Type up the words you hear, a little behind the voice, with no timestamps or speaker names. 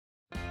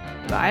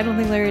But I don't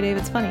think Larry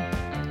David's funny.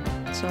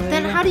 So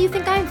then how do you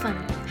think I'm funny?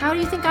 How do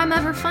you think I'm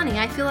ever funny?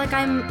 I feel like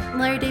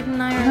Larry David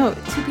and I are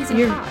two peas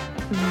in a pod.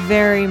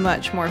 Very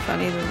much more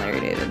funny than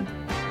Larry David.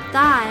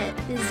 That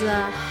is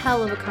a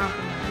hell of a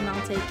compliment, and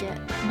I'll take it.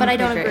 But I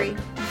don't agree.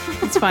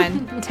 It's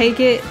fine. Take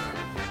it,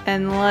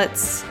 and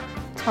let's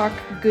talk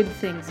good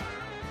things.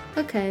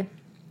 Okay.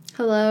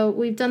 Hello.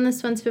 We've done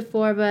this once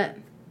before, but...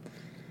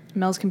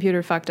 Mel's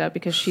computer fucked up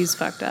because she's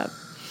fucked up.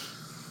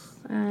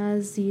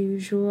 As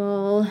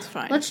usual. It's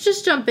fine. Let's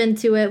just jump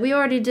into it. We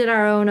already did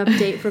our own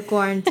update for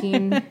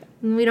quarantine.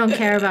 We don't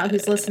care about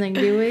who's listening,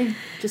 do we?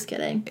 Just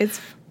kidding. It's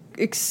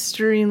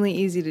extremely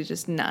easy to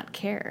just not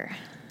care.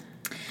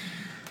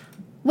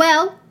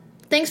 Well,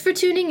 thanks for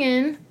tuning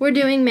in. We're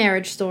doing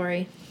Marriage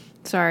Story.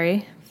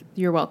 Sorry.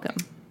 You're welcome.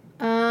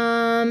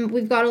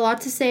 We've got a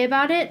lot to say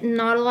about it.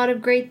 Not a lot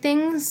of great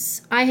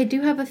things. I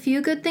do have a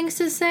few good things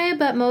to say,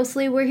 but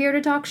mostly we're here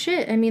to talk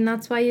shit. I mean,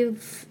 that's why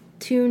you've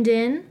tuned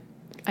in.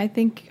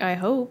 I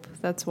hope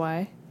that's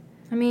why.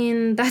 I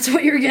mean, that's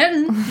what you're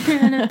getting.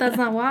 And if that's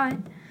not why.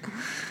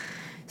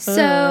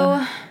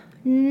 So,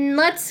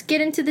 let's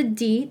get into the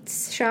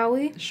deets, shall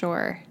we?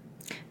 Sure.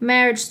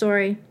 Marriage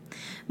Story.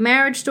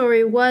 Marriage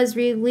Story was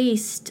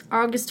released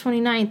August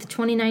 29th,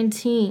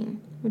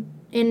 2019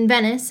 in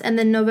Venice, and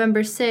then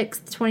November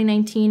 6th,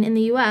 2019 in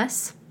the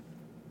US,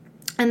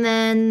 and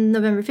then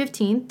November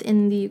 15th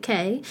in the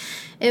UK.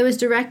 It was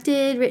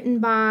directed, written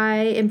by,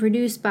 and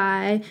produced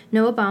by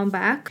Noah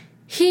Baumbach.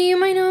 You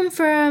might know him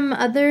from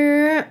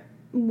other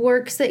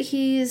works that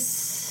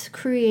he's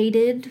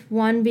created,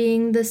 one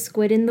being The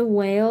Squid and the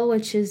Whale,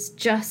 which is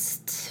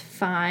just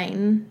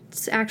fine.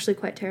 It's actually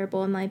quite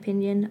terrible in my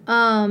opinion.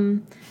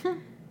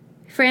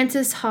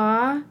 Frances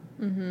Ha,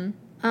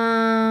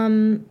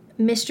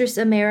 Mistress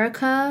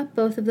America,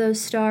 both of those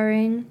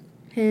starring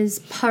his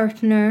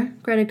partner,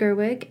 Greta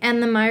Gerwig,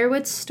 and The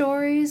Meyerowitz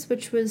Stories,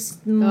 which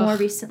was more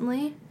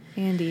recently.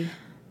 Andy.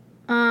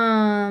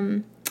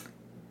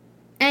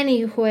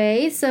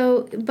 Anyway,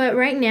 but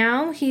right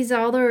now, he's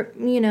all the,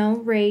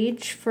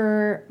 rage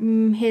for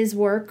his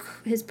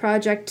work, his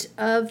project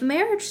of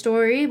Marriage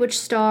Story, which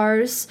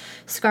stars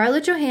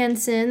Scarlett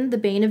Johansson, the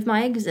bane of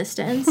my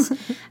existence,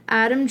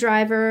 Adam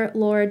Driver,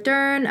 Laura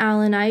Dern,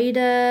 Alan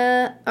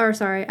Alda,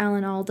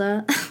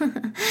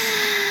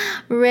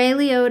 Ray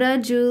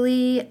Liotta,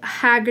 Julie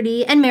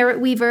Haggerty, and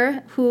Merritt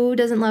Wever. Who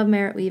doesn't love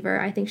Merritt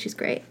Wever? I think she's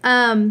great.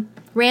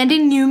 Randy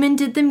Newman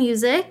did the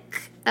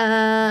music.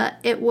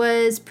 It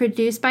was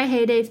produced by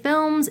Heyday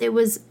Films. It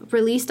was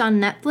released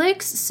on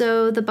Netflix,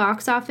 so the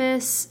box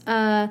office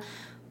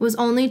was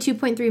only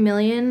 2.3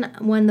 million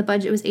when the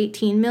budget was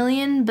 18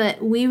 million,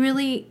 but we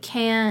really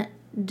can't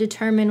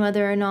determine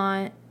whether or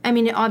not... I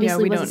mean, it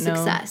obviously was a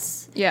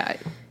success. Yeah.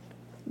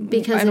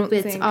 Because of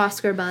its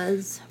Oscar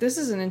buzz. This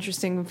is an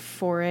interesting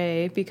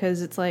foray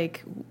because it's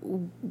like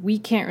we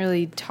can't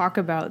really talk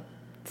about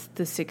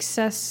the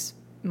success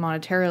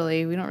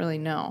monetarily. We don't really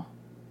know.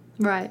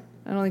 Right.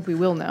 I don't think we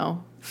will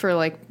know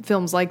for,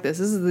 films like this.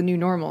 This is the new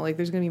normal.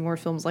 There's going to be more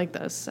films like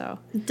this, so.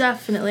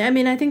 Definitely. I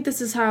mean, I think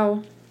this is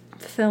how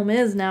film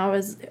is now,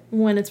 is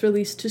when it's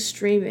released to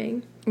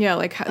streaming. Yeah,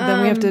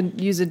 then we have to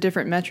use a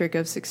different metric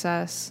of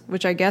success,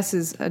 which I guess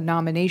is a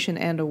nomination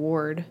and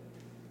award.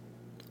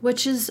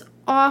 Which is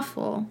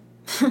awful.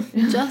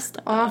 Just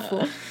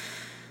awful.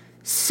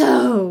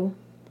 So.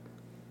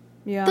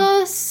 Yeah.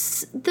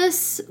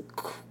 This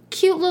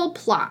cute little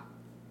plot,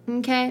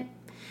 okay?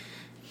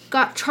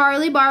 Got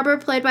Charlie Barber,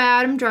 played by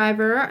Adam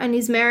Driver, and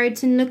he's married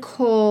to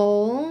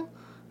Nicole,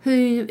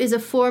 who is a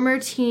former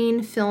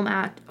teen film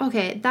actor.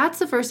 Okay, that's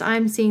the first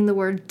I'm seeing the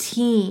word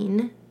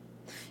teen.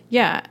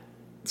 Yeah.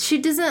 She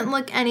doesn't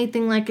look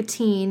anything like a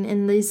teen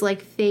in these,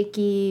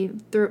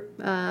 fakey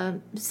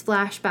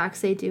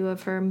flashbacks they do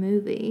of her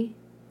movie.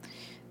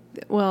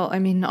 Well, I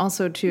mean,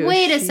 also, too...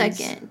 Wait a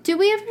second. Do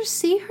we ever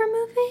see her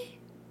movie?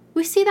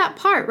 We see that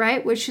part,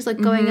 right? Where she's,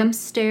 going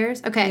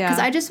upstairs. Okay, because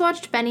I just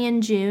watched Benny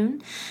and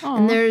June. Aww.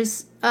 And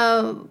there's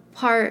a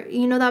part,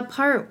 that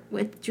part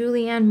with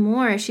Julianne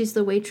Moore. She's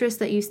the waitress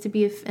that used to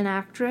be an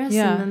actress.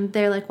 Yeah. And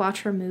then they,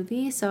 watch her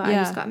movie. So I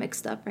just got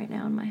mixed up right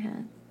now in my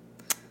head.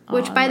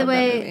 Which, by the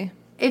way,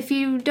 if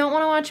you don't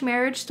want to watch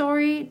Marriage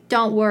Story,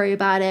 don't worry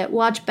about it.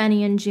 Watch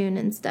Benny and June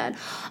instead.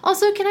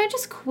 Also, can I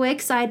just quick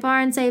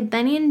sidebar and say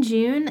Benny and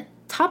June,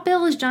 top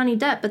bill is Johnny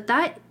Depp, but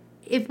that...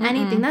 If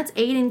anything, that's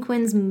Aidan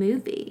Quinn's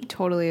movie.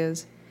 Totally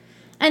is.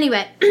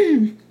 Anyway,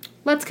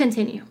 let's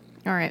continue.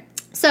 All right.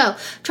 So,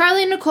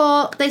 Charlie and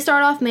Nicole, they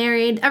start off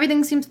married.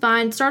 Everything seems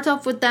fine. It starts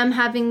off with them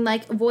having,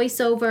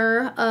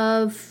 voiceover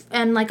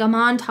and a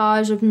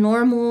montage of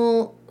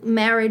normal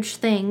marriage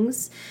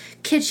things.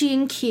 Kitschy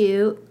and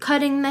cute.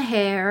 Cutting the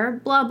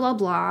hair. Blah, blah,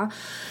 blah.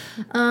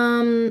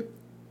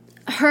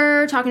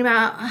 Her talking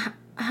about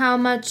how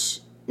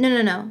much...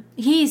 No.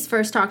 He's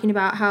first talking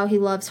about how he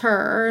loves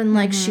her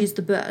and, she's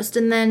the best.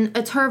 And then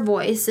it's her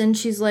voice, and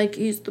she's like,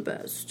 he's the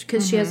best,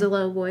 because she has a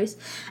low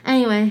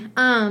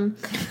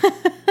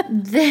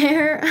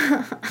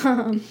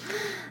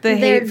The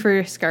hate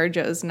for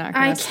ScarJo is not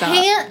going to stop. I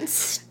can't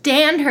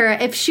stand her.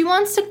 If she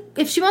wants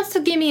to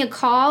give me a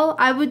call,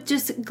 I would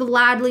just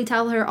gladly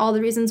tell her all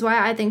the reasons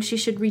why I think she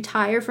should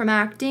retire from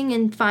acting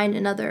and find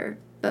another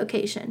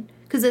vocation.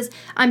 Because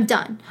I'm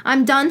done.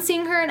 I'm done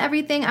seeing her and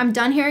everything. I'm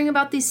done hearing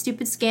about these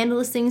stupid,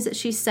 scandalous things that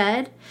she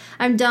said.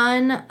 I'm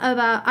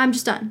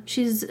just done.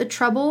 She's a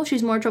trouble.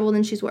 She's more trouble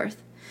than she's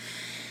worth.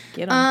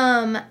 Get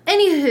 'em.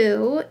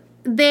 Anywho,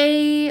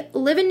 they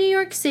live in New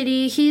York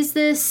City. He's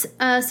this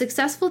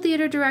successful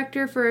theater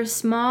director for a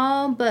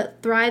small but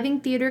thriving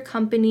theater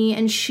company,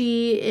 and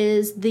she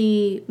is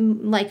the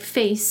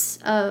face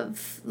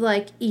of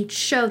each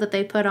show that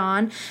they put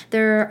on.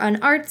 They're an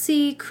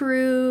artsy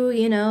crew,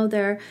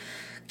 they're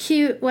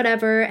cute,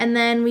 whatever, and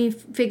then we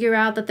figure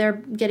out that they're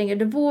getting a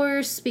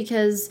divorce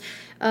because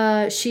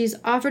she's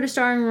offered a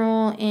starring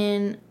role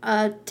in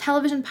a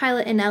television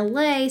pilot in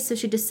LA, so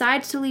she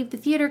decides to leave the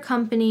theater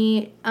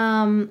company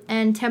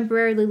and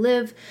temporarily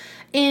live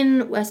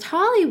in West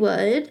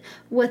Hollywood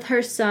with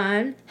her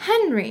son,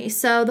 Henry.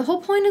 So the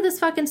whole point of this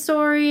fucking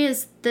story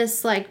is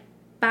this,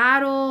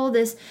 battle,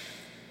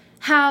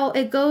 how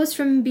it goes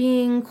from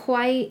being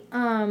quite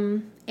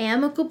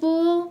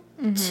amicable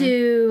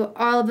to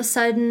all of a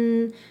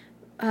sudden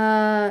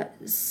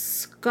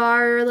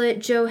Scarlett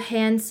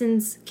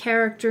Johansson's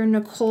character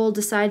Nicole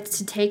decides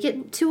to take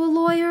it to a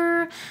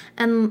lawyer,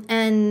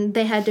 and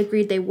they had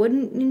agreed they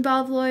wouldn't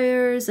involve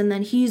lawyers, and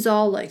then he's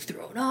all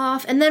thrown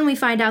off, and then we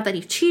find out that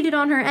he cheated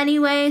on her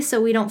anyway,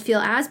 so we don't feel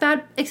as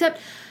bad, except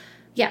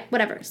yeah,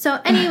 whatever. So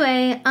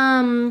anyway,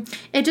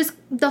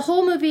 the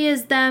whole movie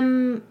is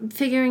them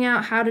figuring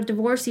out how to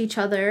divorce each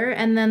other,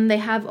 and then they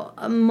have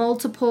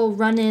multiple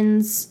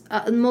run-ins,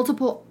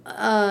 multiple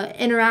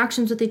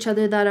interactions with each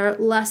other that are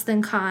less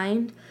than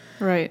kind.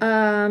 Right.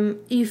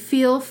 You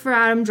feel for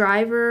Adam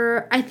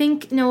Driver. I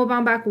think Noah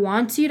Baumbach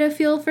wants you to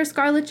feel for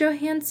Scarlett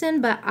Johansson,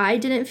 but I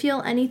didn't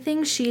feel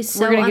anything. She's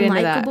so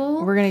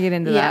unlikable. We're gonna get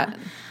into that.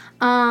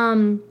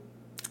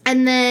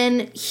 And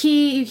then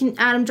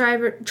Adam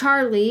Driver,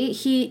 Charlie,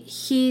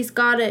 he's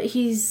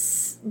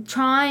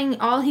trying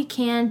all he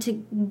can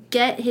to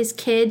get his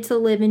kid to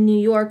live in New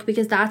York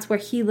because that's where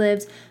he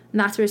lives and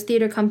that's where his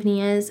theater company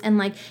is.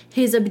 And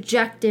his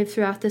objective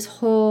throughout this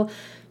whole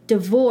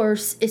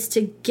divorce is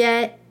to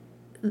get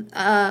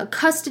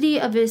custody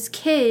of his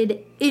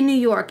kid in New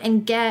York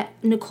and get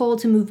Nicole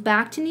to move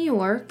back to New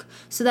York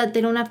so that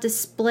they don't have to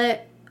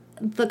split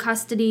the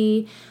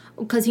custody,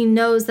 because he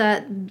knows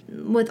that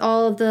with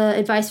all of the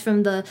advice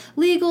from the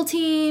legal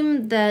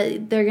team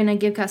that they're going to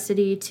give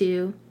custody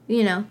to,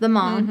 the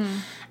mom. Mm-hmm.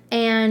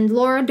 And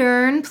Laura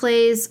Dern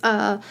plays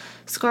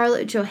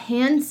Scarlett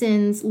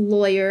Johansson's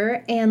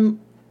lawyer, and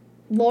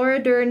Laura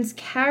Dern's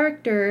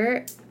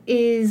character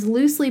is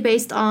loosely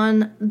based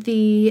on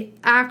the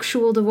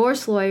actual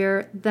divorce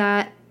lawyer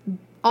that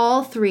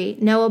all three,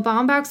 Noah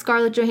Baumbach,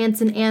 Scarlett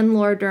Johansson, and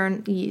Laura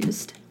Dern,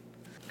 used.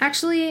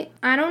 Actually,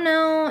 I don't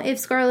know if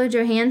Scarlett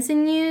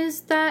Johansson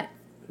used that,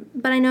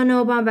 but I know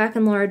Noah Baumbach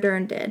and Laura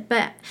Dern did.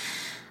 But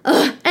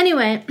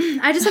anyway,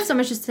 I just have so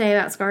much to say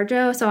about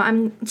ScarJo, so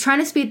I'm trying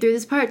to speed through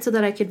this part so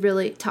that I could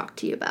really talk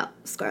to you about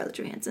Scarlett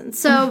Johansson.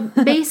 So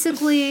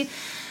basically,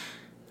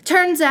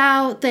 turns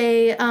out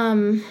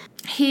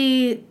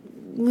he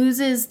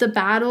loses the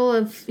battle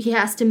of he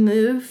has to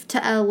move to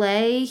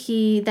LA.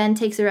 He then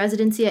takes a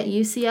residency at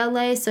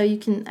UCLA, so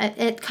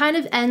it kind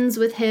of ends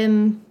with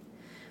him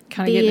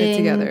getting it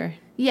together.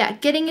 Yeah,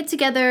 getting it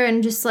together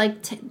and just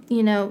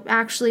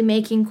actually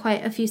making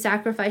quite a few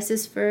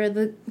sacrifices for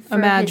his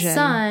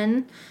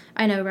son.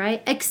 I know,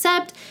 right?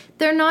 Except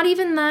they're not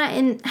even that.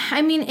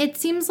 It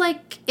seems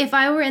like if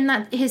I were in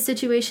his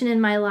situation in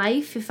my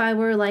life, if I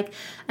were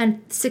a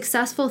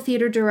successful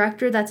theater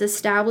director that's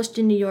established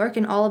in New York,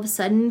 and all of a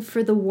sudden,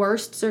 for the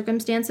worst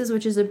circumstances,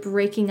 which is a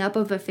breaking up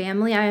of a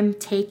family, I am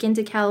taken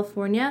to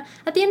California.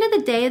 At the end of the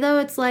day, though,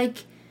 it's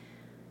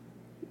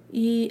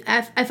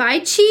if I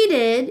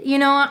cheated,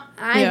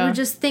 I would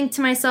just think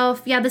to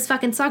myself, yeah, this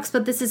fucking sucks,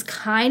 but this is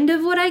kind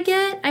of what I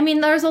get.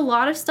 There's a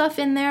lot of stuff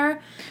in there.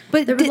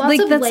 But there was lots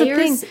of that's layers.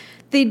 The thing.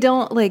 They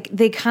don't,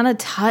 they kind of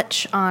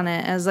touch on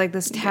it as,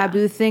 this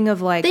taboo thing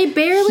of, They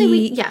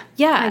barely,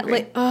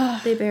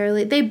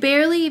 They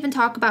barely even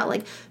talk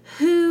about,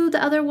 who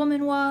the other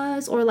woman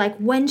was, or,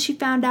 when she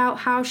found out,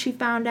 how she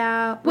found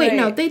out. Wait,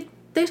 no,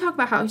 They talk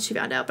about how she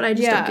found out, but I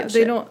just don't give a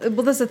shit.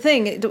 Well, that's the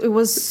thing. It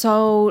was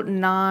so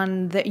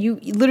that you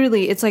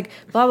literally, it's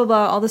blah, blah,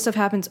 blah, all this stuff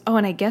happens. Oh,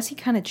 and I guess he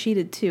kind of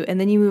cheated too. And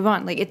then you move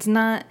on. It's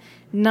not,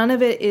 none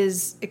of it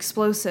is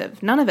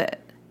explosive. None of it.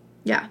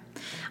 Yeah.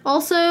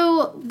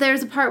 Also,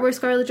 there's a part where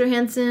Scarlett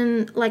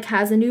Johansson,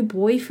 has a new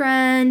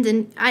boyfriend,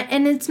 and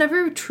it's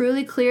never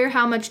truly clear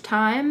how much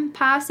time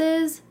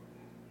passes.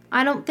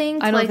 I don't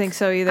think. I don't think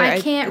so either.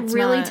 I can't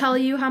really tell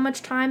you how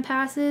much time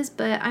passes,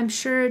 but I'm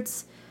sure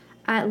it's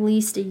at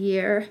least a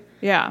year.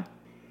 Yeah,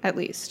 at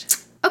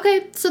least.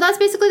 Okay, so that's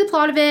basically the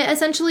plot of it.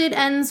 Essentially, it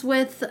ends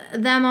with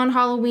them on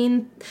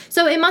Halloween.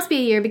 So it must be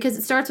a year because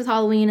it starts with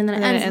Halloween and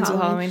then it ends with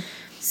Halloween.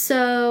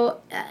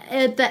 So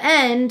at the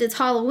end, it's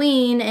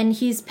Halloween, and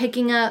he's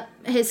picking up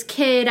his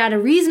kid at a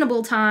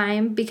reasonable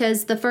time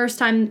because the first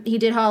time he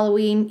did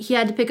Halloween, he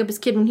had to pick up his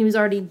kid when he was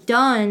already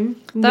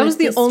done. That was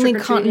the only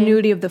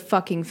continuity of the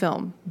fucking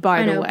film,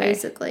 by the way.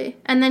 Basically.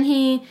 And then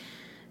he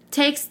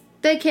takes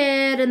the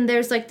kid, and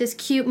there's like this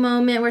cute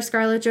moment where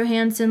Scarlett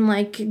Johansson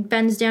like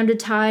bends down to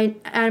tie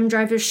Adam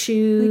Driver's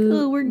shoe. Like,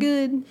 oh, we're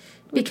good.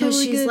 Because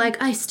totally she's good.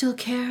 Like, I still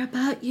care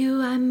about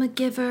you. I'm a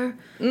giver.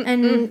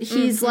 And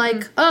he's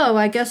like, oh,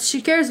 I guess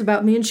she cares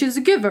about me and she's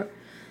a giver.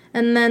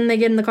 And then they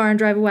get in the car and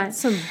drive away.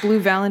 Some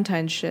Blue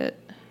Valentine shit.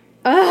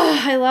 Ugh,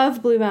 I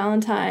love Blue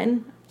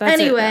Valentine.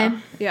 That's anyway.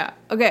 Yeah.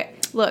 Okay.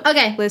 Look.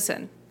 Okay.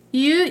 Listen.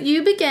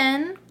 You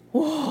begin.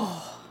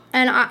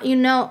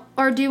 And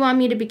or do you want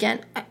me to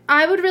begin?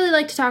 I would really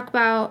like to talk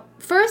about.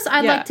 First,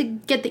 I'd like to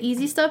get the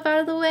easy stuff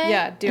out of the way.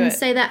 Yeah, do it. And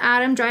say that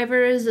Adam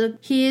Driver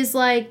is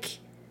like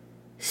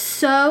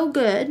so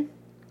good.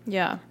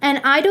 Yeah. And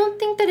I don't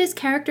think that his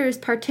character is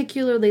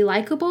particularly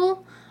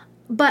likable,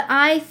 but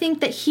I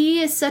think that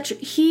he is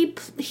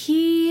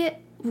he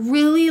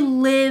really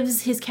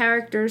lives his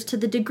characters to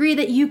the degree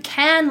that you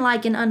can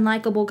like an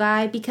unlikable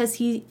guy because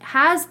he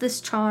has this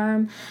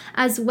charm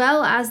as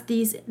well as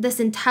this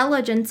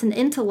intelligence and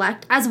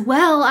intellect as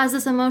well as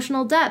this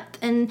emotional depth.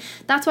 And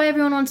that's why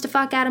everyone wants to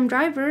fuck Adam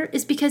Driver,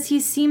 is because he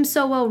seems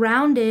so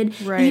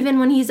well-rounded, right, even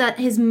when he's at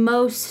his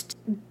most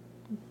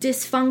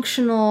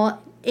dysfunctional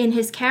in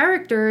his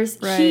characters.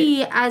 Right.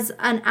 He, as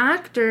an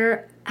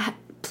actor,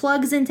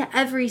 plugs into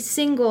every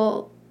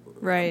single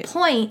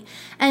point,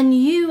 and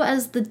you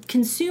as the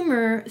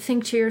consumer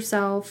think to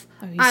yourself,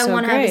 I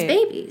want to have his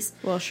babies.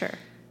 Well, sure.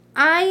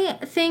 I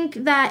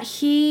think that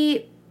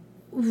he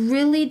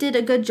really did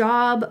a good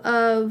job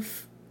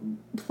of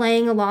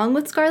playing along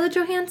with Scarlett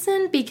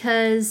Johansson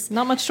because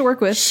not much to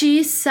work with.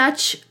 She's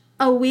such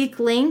a weak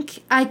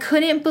link. I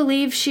couldn't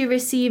believe she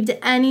received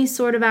any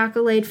sort of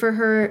accolade for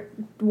her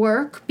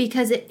work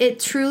because it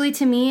truly,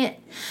 to me.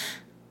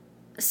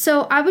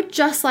 So I would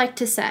just like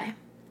to say,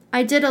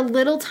 I did a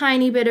little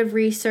tiny bit of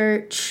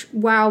research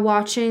while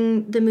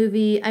watching the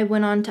movie. I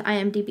went on to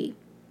IMDb.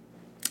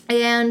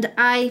 And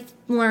I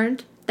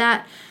learned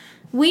that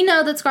we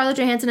know that Scarlett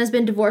Johansson has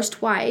been divorced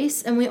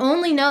twice. And we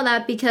only know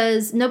that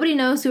because nobody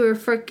knows who her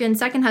frickin'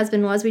 second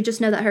husband was. We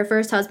just know that her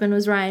first husband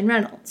was Ryan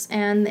Reynolds.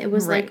 And it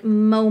was like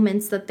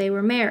moments that they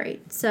were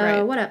married.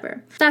 So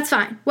whatever. That's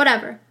fine.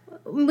 Whatever.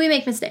 We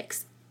make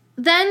mistakes.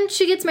 Then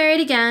she gets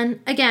married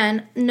again.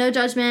 Again, no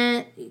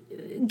judgment.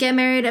 Get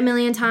married a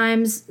million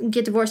times.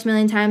 Get divorced a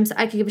million times.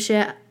 I could give a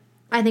shit.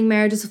 I think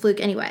marriage is a fluke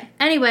anyway.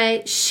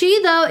 Anyway,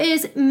 she, though,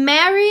 is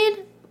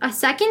married a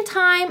second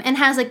time and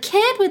has a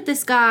kid with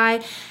this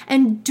guy.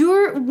 And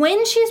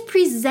when she's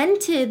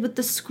presented with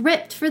the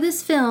script for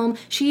this film,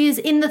 she is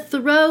in the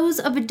throes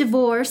of a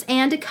divorce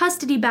and a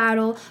custody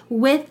battle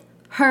with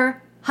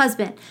her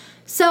husband.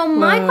 So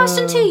my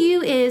question to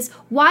you is,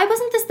 why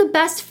wasn't this the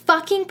best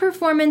fucking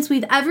performance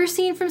we've ever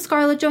seen from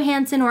Scarlett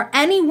Johansson or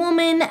any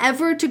woman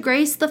ever to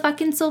grace the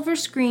fucking silver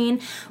screen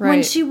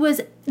when she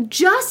was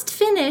just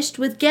finished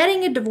with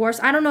getting a divorce?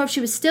 I don't know if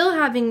she was still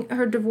having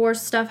her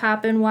divorce stuff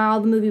happen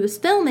while the movie was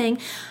filming,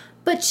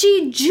 but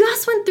she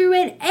just went through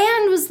it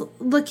and was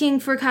looking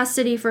for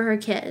custody for her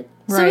kid.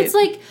 So it's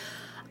like,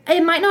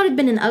 it might not have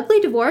been an ugly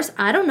divorce.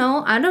 I don't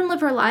know. I don't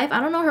live her life. I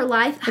don't know her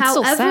life. It's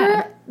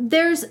however,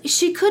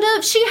 she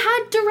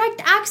had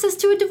direct access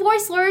to a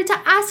divorce lawyer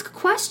to ask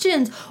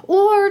questions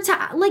or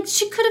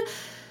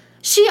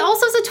she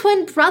also has a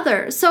twin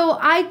brother. So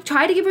I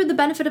tried to give her the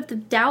benefit of the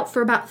doubt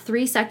for about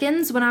 3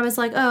 seconds when I was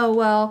like, oh,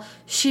 well,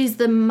 she's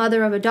the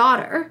mother of a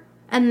daughter.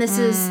 And this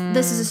is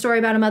a story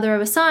about a mother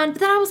of a son. But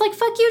then I was like,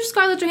 fuck you,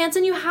 Scarlett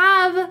Johansson. You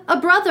have a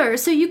brother.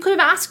 So you could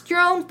have asked your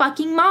own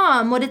fucking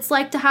mom what it's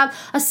like to have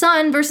a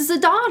son versus a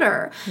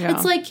daughter. Yeah.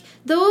 It's like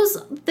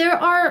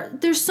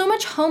there's so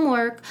much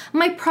homework.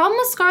 My problem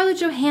with Scarlett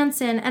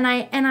Johansson, and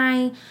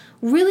I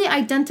really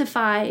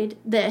identified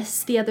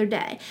this the other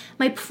day.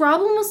 My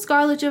problem with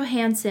Scarlett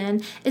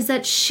Johansson is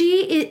that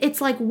it's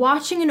like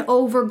watching an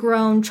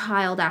overgrown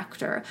child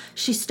actor.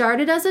 She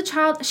started as a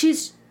child.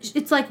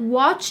 It's like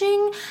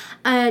watching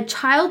a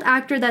child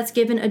actor that's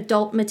given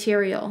adult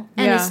material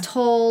and is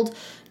told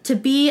to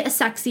be a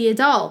sexy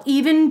adult.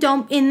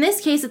 In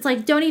this case, it's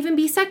like, don't even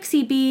be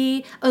sexy,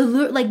 be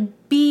alert,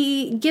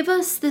 give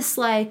us this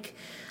like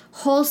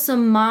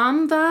wholesome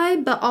mom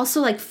vibe, but also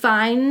like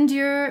find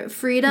your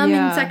freedom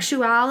and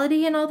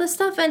sexuality and all this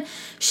stuff. And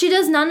she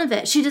does none of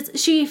it.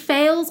 She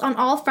fails on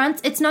all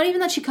fronts. It's not even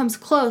that she comes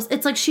close.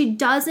 It's like she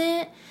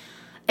doesn't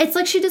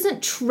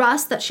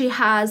trust that she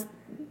has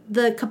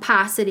the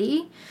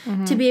capacity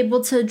to be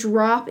able to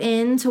drop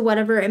into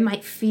whatever it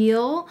might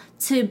feel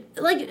to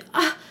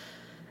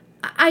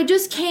I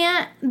just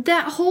can't.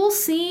 That whole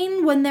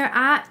scene when they're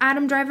at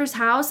Adam Driver's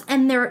house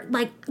and they're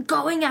like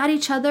going at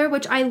each other,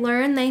 which I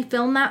learned they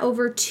filmed that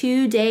over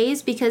 2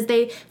 days because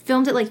they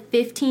filmed it like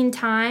 15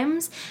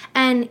 times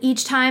and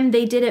each time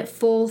they did it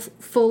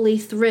fully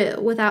through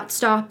without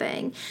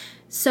stopping.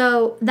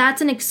 So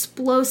that's an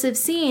explosive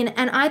scene.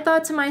 And I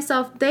thought to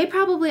myself, they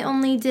probably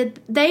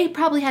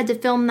had to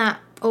film that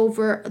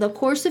over the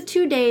course of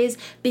 2 days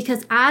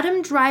because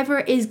Adam Driver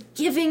is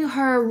giving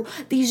her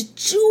these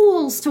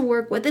jewels to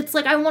work with. It's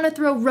like I want to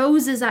throw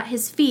roses at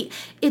his feet.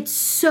 It's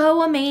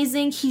so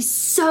amazing. He's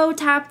so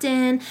tapped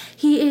in.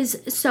 He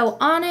is so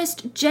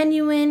honest,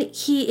 genuine.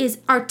 He is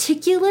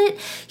articulate.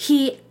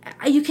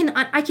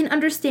 I can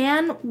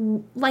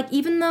understand, like,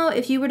 even though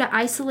if you were to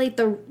isolate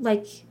the,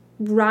 like,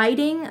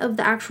 writing of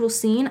the actual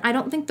scene, I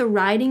don't think the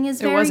writing is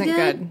very good. It wasn't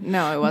good.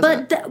 No, it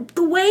wasn't. But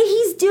the way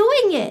he's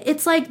doing it,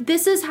 it's like,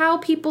 this is how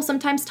people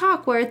sometimes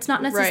talk, where it's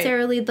not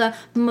necessarily the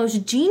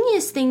most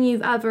genius thing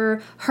you've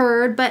ever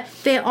heard, but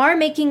they are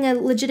making a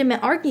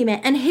legitimate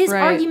argument. And his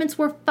arguments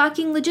were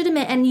fucking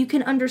legitimate, and you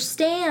can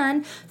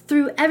understand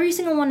through every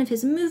single one of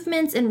his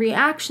movements and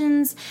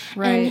reactions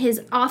and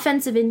his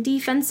offensive and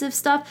defensive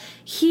stuff,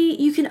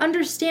 you can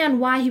understand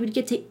why he would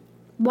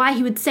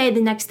say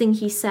the next thing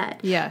he said.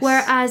 Yes.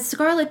 Whereas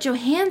Scarlett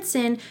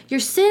Johansson, you're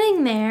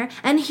sitting there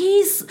and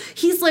he's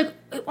like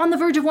on the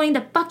verge of wanting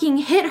to fucking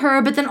hit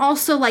her, but then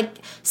also like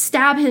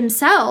stab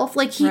himself.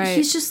 Like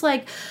he's just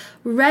like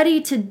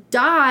ready to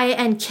die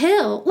and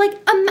kill. Like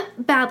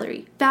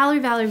Valerie.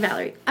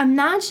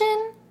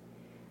 Imagine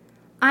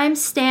I'm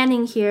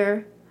standing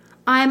here.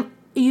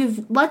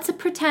 Let's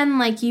pretend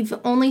like you've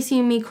only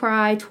seen me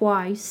cry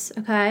twice,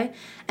 okay?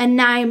 And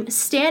now I'm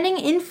standing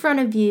in front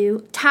of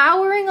you,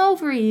 towering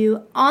over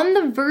you, on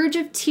the verge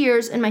of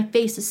tears, and my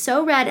face is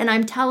so red, and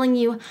I'm telling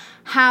you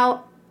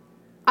how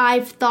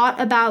I've thought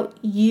about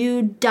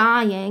you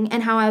dying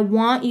and how I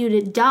want you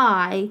to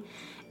die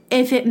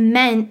if it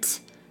meant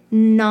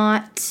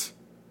not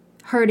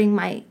hurting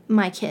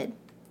my kid.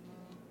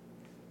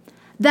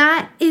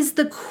 That is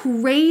the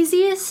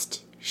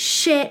craziest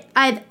shit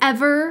I've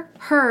ever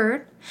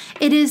heard.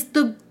 It is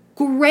the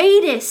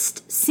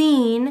greatest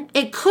scene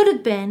it could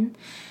have been,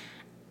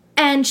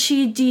 and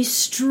she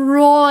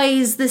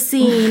destroys the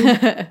scene.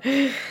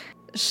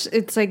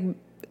 It's like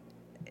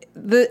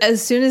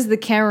as soon as the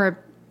camera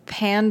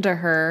panned to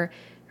her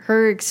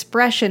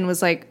expression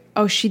was like,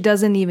 oh, she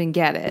doesn't even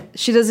get it.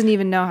 She doesn't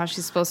even know how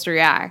she's supposed to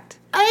react.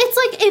 It's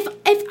like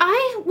if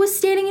I was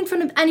standing in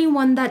front of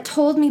anyone that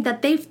told me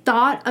that they've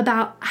thought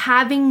about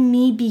having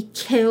me be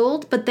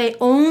killed, but the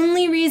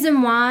only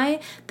reason why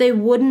they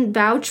wouldn't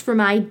vouch for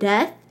my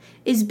death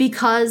is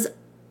because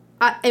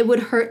it would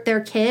hurt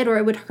their kid or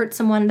it would hurt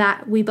someone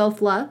that we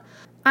both love,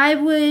 I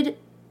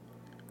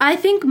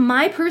think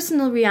my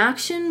personal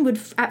reaction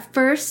would at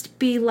first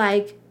be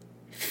like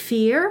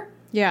fear.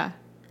 Yeah.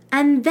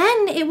 And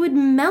then it would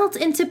melt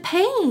into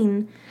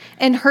pain.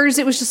 And hers,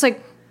 it was just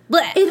like,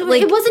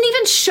 it wasn't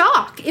even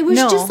shock. It was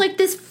just like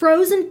this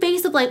frozen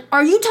face of like,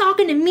 are you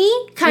talking to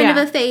me? Kind of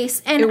a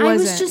face. And I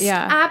was just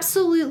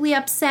absolutely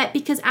upset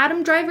because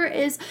Adam Driver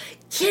is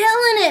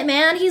killing it,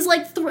 man. He's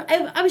like,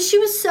 she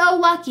was so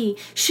lucky.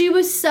 She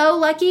was so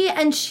lucky,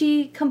 and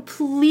she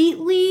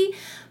completely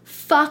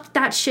fucked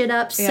that shit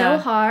up so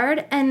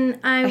hard, and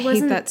I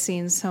hate that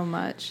scene so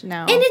much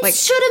now. And it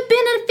should have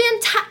been a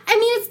fantastic... I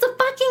mean, it's the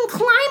fucking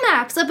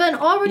climax of an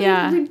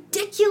already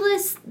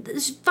ridiculous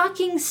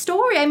fucking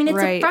story. I mean, it's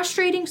a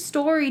frustrating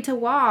story to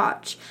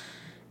watch.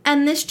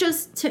 And this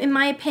just, in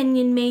my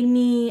opinion, made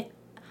me...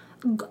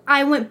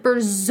 I went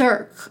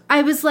berserk.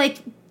 I was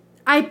like...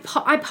 I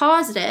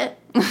paused it,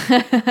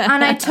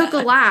 and I took a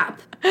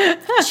lap.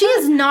 She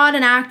is not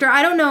an actor.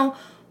 I don't know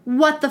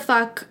what the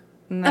fuck...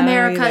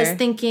 America is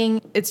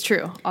thinking. It's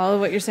true. All of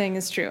what you're saying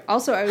is true.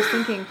 Also, I was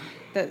thinking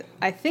that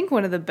I think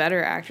one of the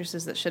better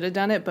actresses that should have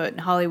done it, but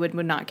Hollywood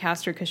would not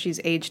cast her because she's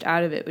aged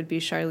out of it, would be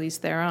Charlize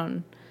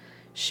Theron.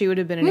 She would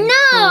have been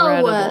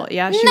incredible.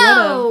 Yeah, she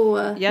would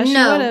have. Yeah, she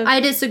would have. I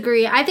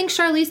disagree. I think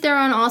Charlize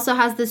Theron also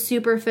has the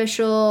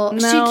superficial...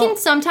 She can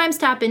sometimes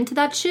tap into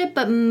that shit,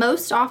 but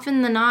most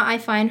often than not, I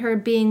find her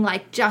being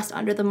like just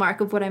under the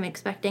mark of what I'm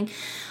expecting.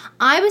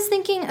 I was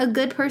thinking a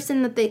good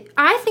person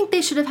I think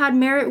they should have had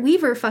Merritt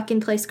Wever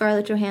fucking play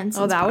Scarlett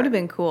Johansson. Oh, that would have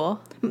been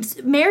cool.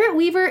 Merritt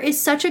Wever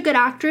is such a good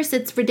actress.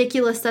 It's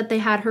ridiculous that they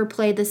had her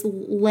play this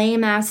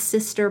lame-ass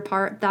sister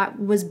part that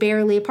was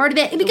barely a part of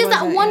it. Because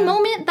that one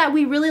moment that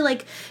we really,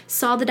 like,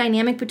 saw the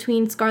dynamic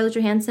between Scarlett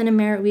Johansson and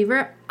Merritt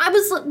Wever, I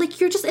was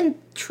like, you're just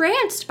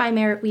entranced by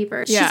Merritt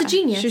Wever. She's a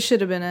genius. She should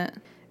have been it.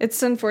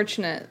 It's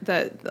unfortunate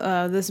that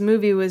this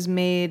movie was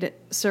made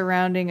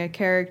surrounding a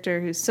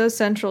character who's so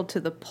central to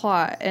the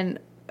plot and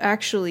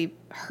actually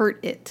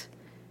hurt the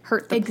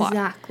plot.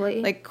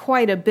 Exactly. Like,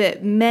 quite a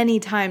bit. Many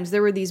times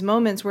there were these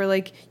moments where,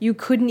 like, you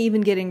couldn't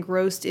even get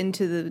engrossed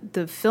into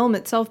the film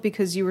itself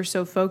because you were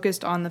so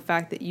focused on the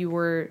fact that you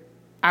were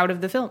out of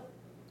the film.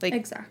 Like,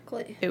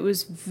 exactly. It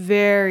was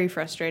very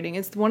frustrating.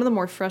 It's one of the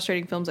more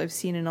frustrating films I've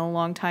seen in a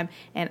long time.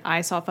 And I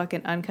saw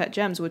fucking Uncut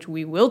Gems, which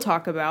we will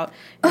talk about.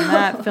 And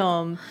that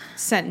film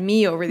sent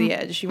me over the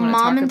edge.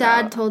 Mom and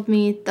Dad told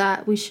me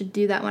that we should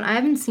do that one. I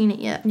haven't seen it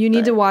yet. You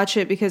need to watch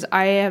it because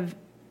I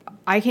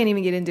can't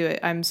even get into it.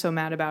 I'm so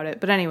mad about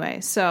it. But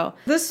anyway, so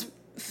this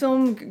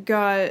film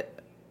got...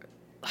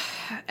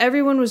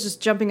 Everyone was just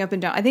jumping up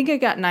and down. I think it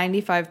got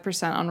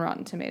 95% on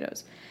Rotten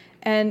Tomatoes.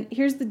 And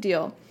here's the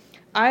deal.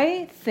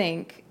 I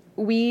think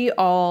we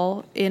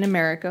all in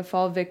America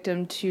fall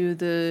victim to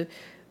the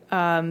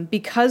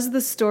because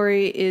the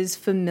story is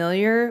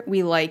familiar,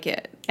 we like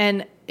it.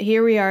 And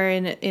here we are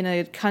in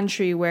a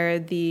country where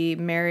the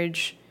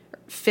marriage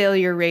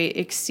failure rate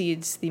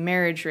exceeds the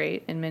marriage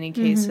rate in many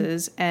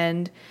cases,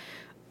 and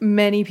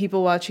many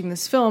people watching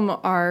this film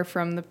are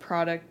from the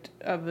product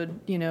of a,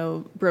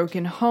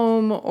 broken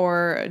home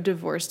or a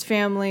divorced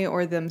family,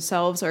 or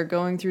themselves are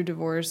going through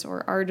divorce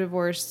or are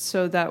divorced.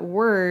 So that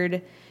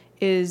word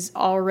is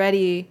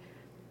already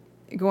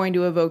going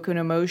to evoke an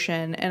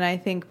emotion. And I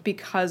think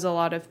because a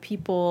lot of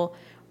people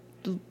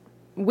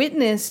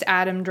witnessed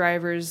Adam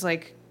Driver's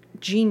like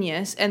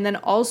genius, and then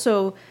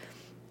also,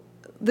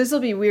 this will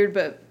be weird,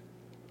 but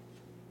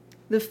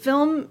the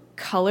film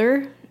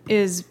color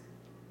is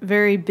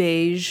very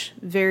beige,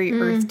 very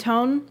earth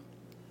tone,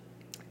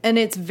 and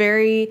it's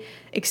very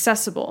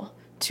accessible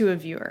to a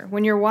viewer.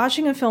 When you're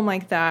watching a film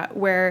like that,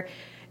 where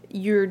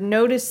you're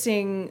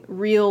noticing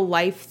real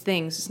life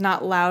things, it's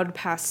not loud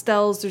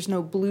pastels, there's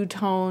no blue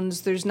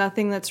tones, there's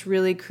nothing that's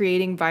really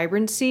creating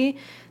vibrancy.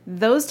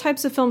 Those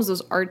types of films,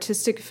 those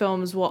artistic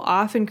films, will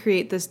often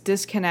create this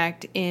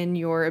disconnect in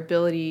your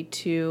ability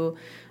to,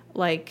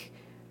 like,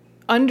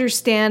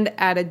 understand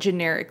at a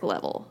generic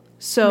level.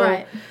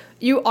 So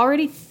you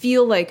already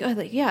feel like, I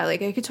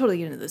could totally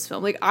get into this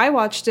film. Like, I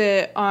watched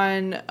it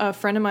on a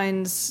friend of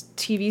mine's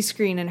TV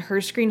screen, and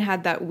her screen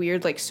had that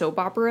weird, like, soap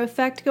opera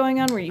effect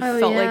going on where you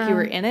felt like you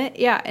were in it.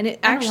 Yeah, and it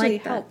actually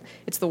helped.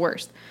 It's the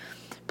worst.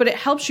 But it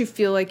helps you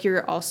feel like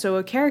you're also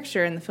a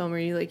character in the film, or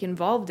you're, like,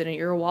 involved in it.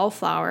 You're a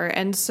wallflower.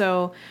 And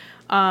so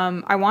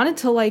I wanted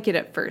to like it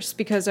at first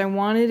because I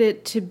wanted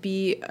it to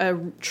be a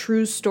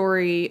true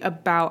story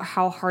about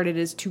how hard it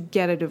is to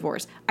get a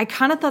divorce. I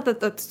kind of thought that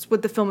that's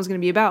what the film was going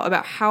to be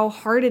about how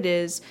hard it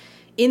is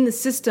in the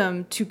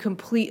system to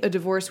complete a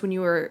divorce when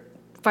you are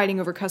fighting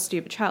over custody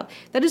of a child.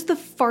 That is the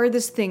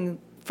farthest thing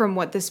from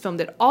what this film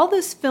did. All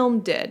this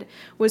film did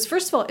was,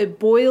 first of all, it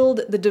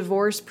boiled the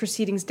divorce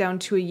proceedings down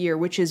to a year,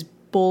 which is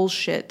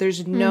bullshit.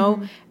 There's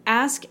no...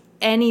 Ask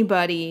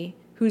anybody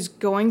who's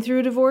going through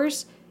a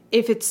divorce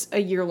if it's a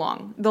year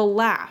long. They'll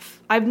laugh.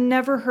 I've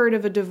never heard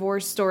of a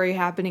divorce story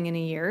happening in a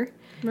year.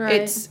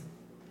 Right.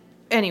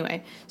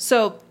 Anyway,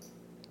 so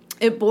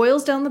it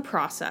boils down the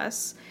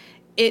process.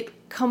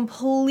 It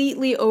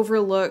completely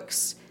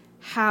overlooks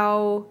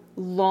how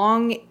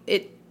long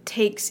it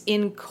takes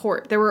in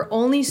court. There were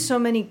only so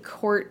many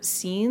court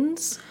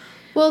scenes.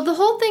 Well, the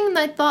whole thing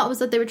I thought was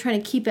that they were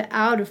trying to keep it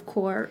out of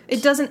court.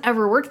 It doesn't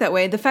ever work that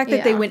way. The fact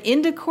that they went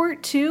into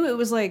court, too, it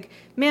was like,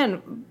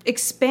 man,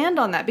 expand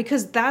on that.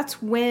 Because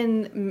that's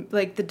when,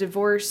 like, the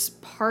divorce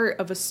part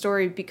of a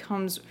story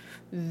becomes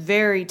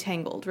very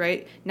tangled,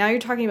 right? Now you're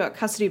talking about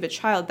custody of a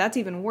child. That's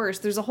even worse.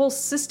 There's a whole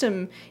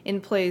system in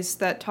place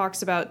that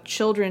talks about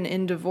children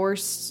in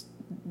divorce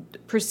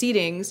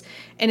proceedings.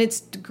 And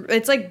it's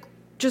like...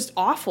 just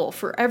awful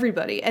for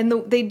everybody. And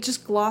they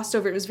just glossed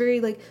over it. It was very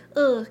like,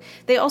 ugh.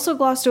 They also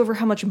glossed over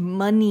how much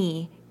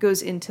money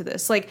goes into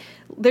this. Like,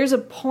 there's a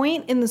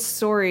point in the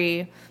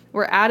story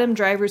where Adam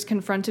Driver's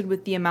confronted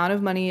with the amount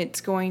of money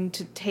it's going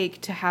to take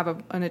to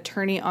have an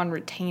attorney on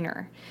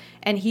retainer.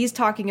 And he's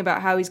talking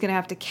about how he's going to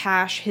have to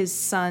cash his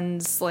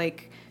son's,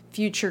 like,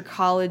 future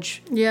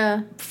college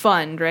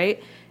fund,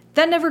 right?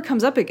 That never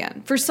comes up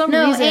again. For some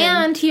reason... No,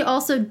 and he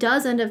also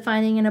does end up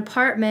finding an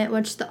apartment,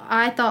 which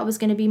I thought was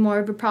going to be more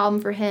of a problem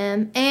for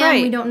him.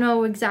 And we don't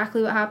know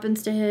exactly what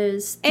happens to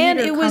his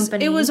theater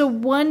company. It was a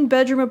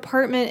one-bedroom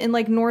apartment in,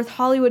 like, North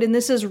Hollywood, and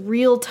this is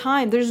real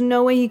time. There's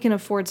no way he can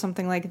afford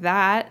something like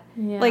that.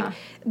 Yeah. Like,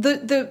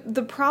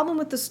 the problem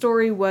with the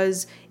story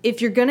was,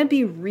 if you're going to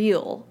be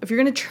real, if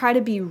you're going to try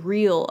to be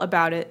real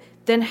about it,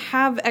 then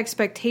have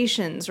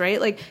expectations, right?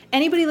 Like,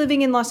 anybody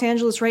living in Los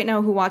Angeles right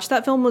now who watched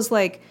that film was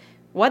like...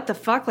 what the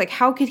fuck? Like,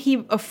 how could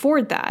he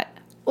afford that?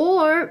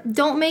 Or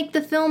don't make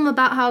the film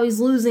about how he's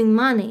losing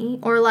money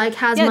or, like,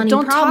 has money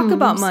don't problems. Talk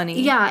about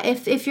money. Yeah,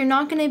 if you're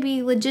not going to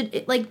be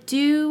legit, like,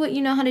 do what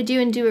you know how to do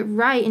and do it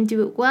right and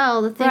do it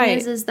well. The thing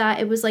is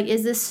that it was like,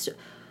 is this...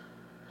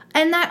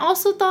 And I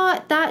also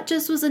thought that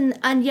just was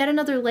yet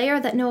another layer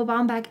that Noah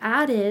Baumbach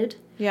added.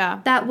 Yeah.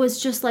 That was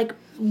just like,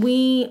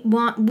 we,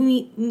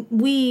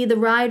 the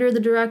writer, the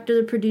director,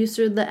 the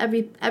producer,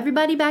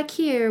 everybody back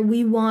here,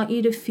 we want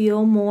you to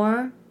feel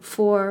more...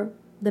 for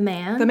the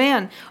man. The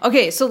man.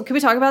 Okay, so can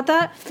we talk about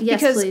that?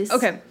 Yes, please.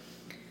 Okay,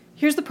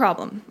 here's the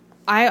problem.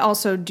 I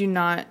also do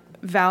not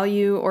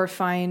value or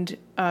find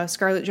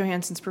Scarlett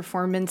Johansson's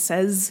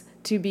performances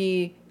to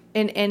be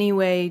in any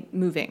way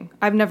moving.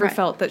 I've never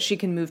felt that she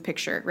can move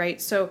picture, right?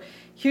 So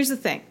here's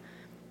the thing.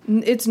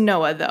 It's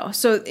Noah, though.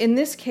 So in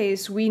this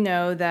case, we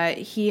know that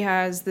he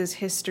has this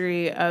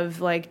history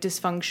of, like,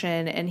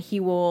 dysfunction, and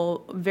he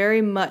will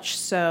very much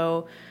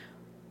so...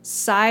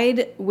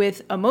 side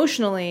with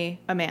emotionally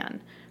a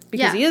man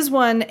because he is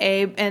one,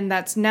 and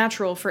that's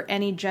natural for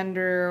any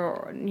gender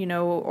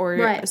or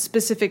a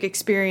specific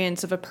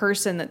experience of a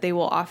person, that they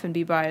will often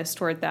be biased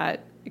toward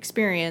that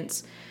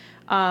experience.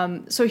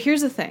 So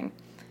here's the thing.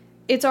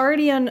 it's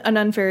already an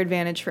unfair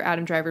advantage for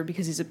Adam Driver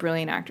because he's a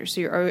brilliant actor. So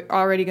you're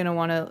already going to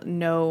want to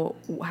know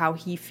how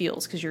he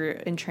feels because you're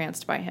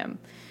entranced by him.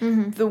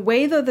 Mm-hmm. The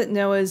way, though, that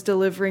Noah is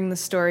delivering the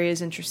story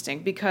is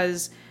interesting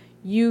because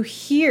you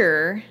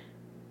hear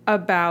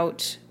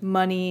about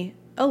money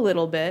a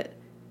little bit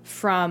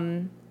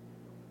from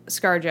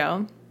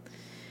ScarJo,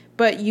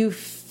 but you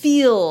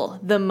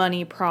feel the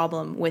money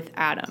problem with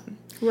Adam.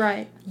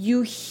 Right.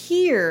 You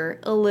hear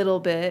a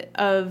little bit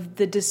of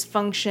the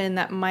dysfunction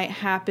that might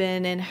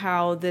happen and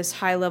how this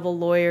high-level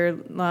lawyer,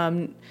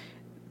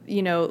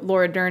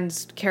 Laura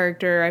Dern's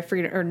character, I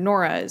forget, or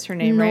Nora is her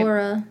name,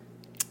 Nora.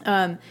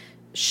 Right?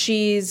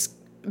 She's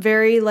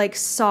very, like,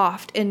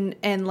 soft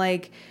and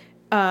like,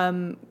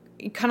 kind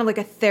of like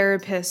a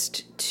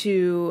therapist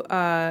to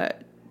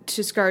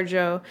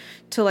ScarJo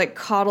to like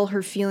coddle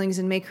her feelings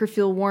and make her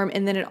feel warm.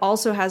 And then it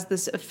also has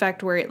this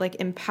effect where it like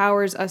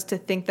empowers us to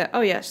think that,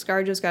 oh yeah,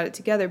 ScarJo's got it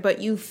together. But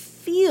you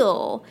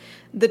feel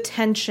the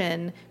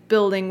tension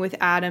building with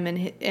Adam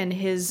and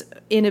his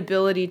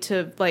inability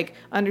to like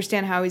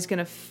understand how he's going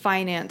to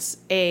finance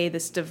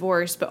this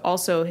divorce, but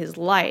also his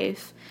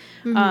life.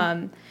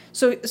 Mm-hmm.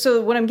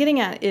 So what I'm getting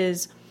at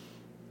is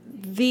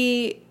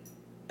the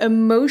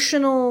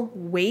emotional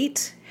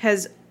weight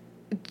has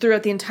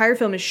throughout the entire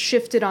film is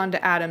shifted onto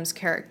Adam's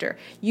character.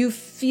 You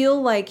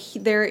feel like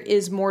there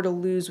is more to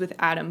lose with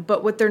Adam,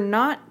 but what they're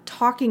not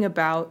talking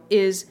about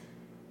is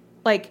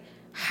like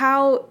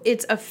how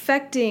it's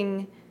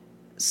affecting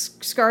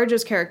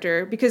ScarJo's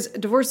character, because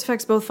divorce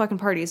affects both fucking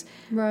parties.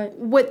 Right.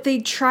 What they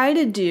try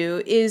to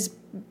do is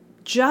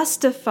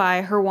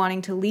justify her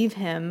wanting to leave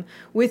him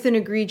with an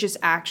egregious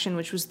action,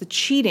 which was the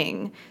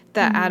cheating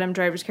that mm-hmm. Adam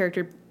Driver's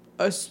character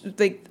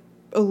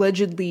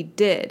allegedly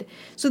did.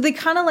 So they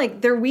kind of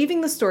like, they're weaving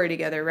the story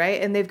together,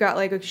 right? And they've got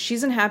like, okay,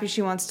 she's unhappy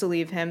she wants to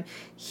leave him.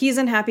 He's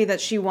unhappy that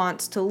she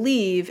wants to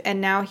leave. And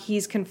now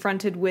he's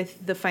confronted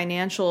with the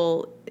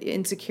financial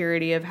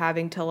insecurity of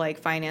having to like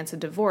finance a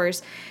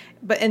divorce.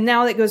 And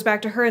now it goes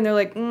back to her and they're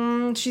like,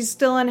 she's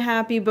still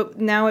unhappy,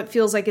 but now it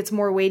feels like it's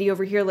more weighty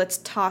over here. Let's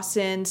toss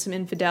in some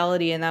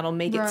infidelity and that'll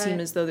make it seem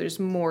as though there's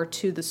more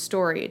to the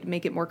story to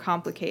make it more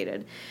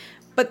complicated.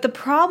 But the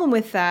problem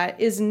with that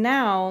is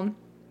now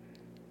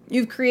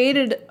you've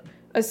created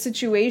a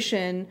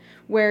situation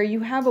where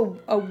you have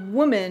a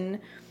woman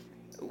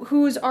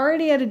who's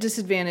already at a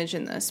disadvantage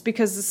in this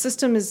because the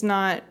system is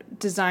not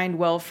designed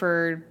well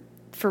for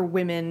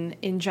women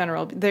in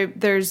general.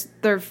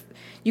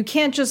 You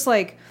can't just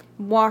like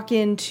walk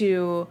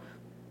into,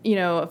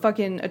 a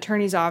fucking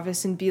attorney's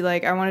office and be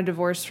like, I want a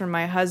divorce from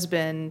my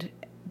husband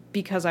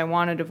because I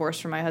want a divorce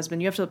from my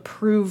husband. You have to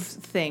prove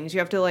things.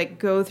 You have to like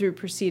go through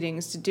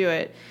proceedings to do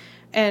it.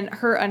 And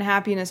her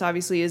unhappiness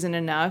obviously isn't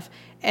enough.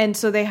 And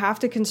so they have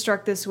to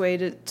construct this way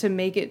to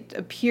make it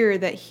appear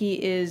that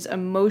he is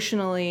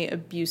emotionally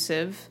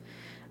abusive,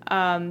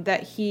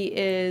 that he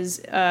is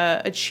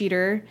a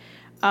cheater.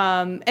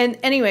 And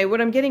anyway,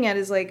 what I'm getting at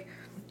is like,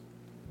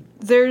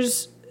 there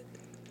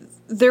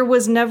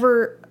was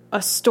never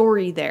a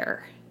story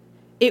there.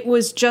 It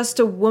was just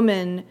a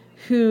woman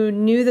who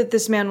knew that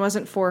this man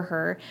wasn't for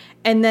her.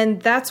 And then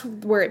that's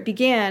where it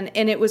began.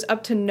 And it was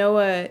up to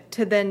Noah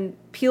to then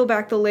peel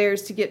back the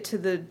layers to get to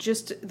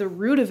the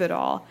root of it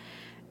all.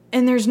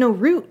 And there's no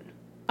root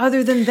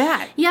other than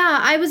that. Yeah,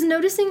 I was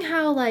noticing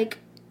how, like,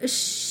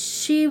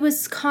 she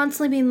was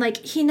constantly being like,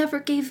 he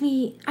never gave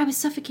me, I was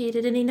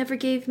suffocated, and he never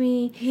gave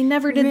me. He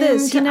never did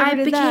this, he never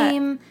did that. I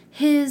became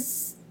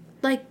his,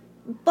 like,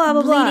 blah,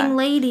 blah, bleeding blah.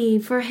 lady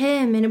for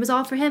him, and it was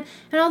all for him,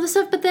 and all this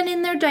stuff. But then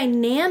in their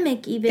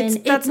dynamic,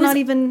 even that's not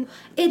even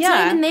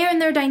there in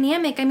their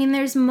dynamic. I mean,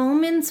 there's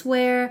moments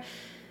where,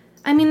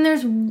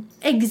 there's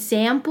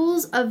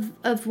examples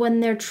of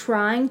when they're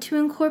trying to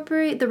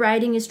incorporate, the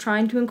writing is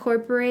trying to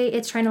incorporate,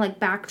 it's trying to like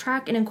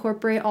backtrack and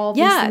incorporate all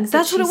these things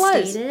that's that what it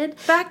was. Stated.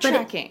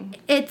 Backtracking. But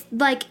it's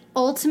like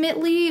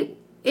ultimately,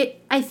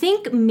 I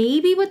think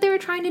maybe what they were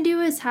trying to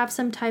do is have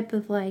some type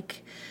of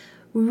like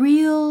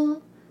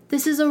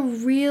this is a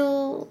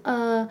real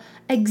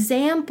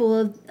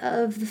example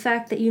of the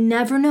fact that you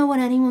never know what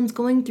anyone's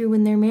going through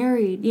when they're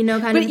married, kind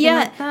of thing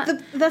like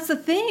that. That's the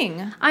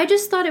thing. I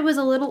just thought it was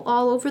a little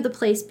all over the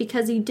place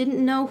because you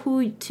didn't know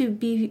who to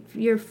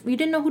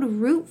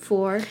root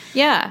for.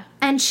 Yeah.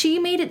 And she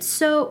made it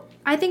so,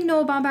 I think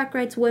Noah Baumbach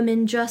writes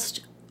women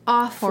just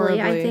awfully.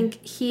 Horribly. I think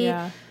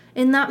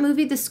in that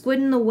movie, The Squid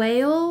and the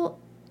Whale,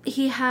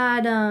 he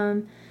had,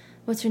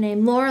 what's her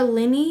name? Laura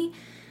Linney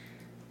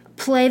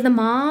play the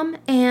mom,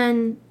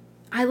 and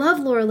I love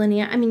Laura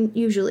Linney.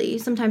 Usually,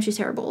 sometimes she's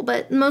terrible,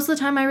 but most of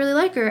the time I really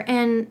like her.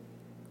 And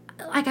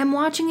like I'm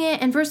watching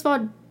it, and first of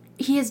all,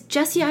 he has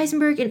Jesse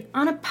Eisenberg and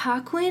Anna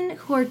Paquin,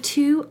 who are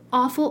two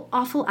awful,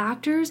 awful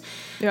actors.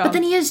 Yeah. But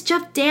then he has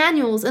Jeff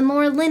Daniels and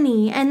Laura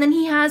Linney, and then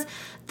he has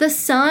the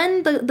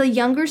son, the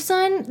younger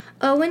son.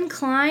 Owen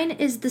Klein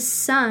is the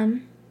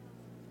son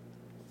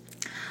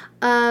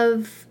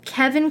of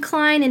Kevin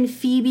Kline and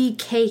Phoebe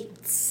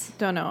Cates.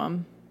 Don't know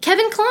him.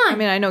 Kevin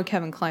Kline. I know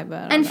Kevin Kline, but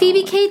I don't and know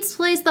Phoebe Cates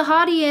plays the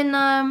hottie in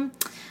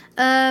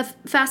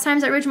Fast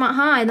Times at Ridgemont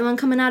High, the one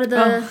coming out of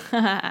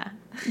the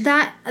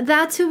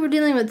That's who we're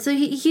dealing with. So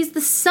he's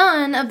the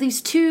son of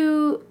these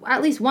two,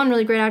 at least one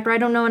really great actor. I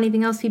don't know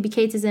anything else Phoebe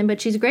Cates is in, but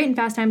she's great in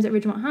Fast Times at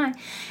Ridgemont High.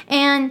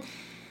 And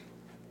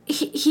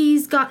he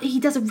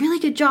does a really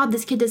good job.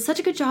 This kid does such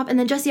a good job. And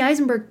then Jesse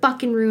Eisenberg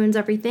fucking ruins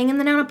everything. And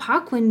then Anna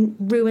Paquin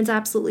ruins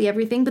absolutely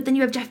everything. But then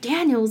you have Jeff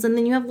Daniels, and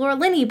then you have Laura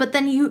Linney. But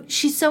then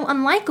she's so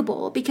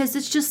unlikable because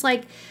it's just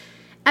like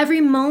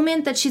every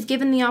moment that she's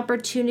given the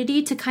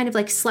opportunity to kind of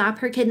like slap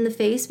her kid in the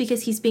face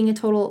because he's being a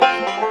total to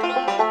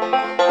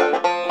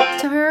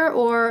her,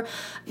 or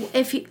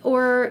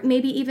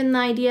maybe even the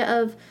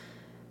idea of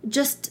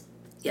just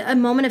a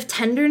moment of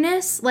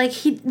tenderness, like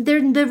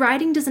the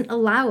writing doesn't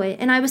allow it.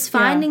 And I was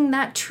finding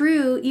that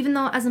true, even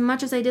though as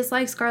much as I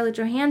dislike Scarlett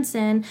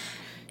Johansson,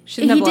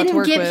 he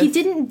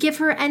didn't give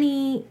her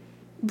any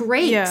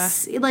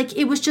breaks. Like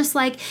it was just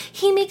like,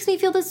 he makes me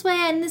feel this way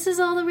and this is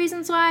all the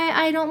reasons why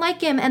I don't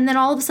like him, and then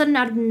all of a sudden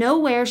out of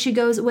nowhere she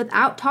goes,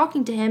 without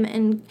talking to him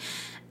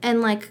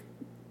and like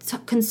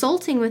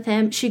consulting with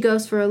him, she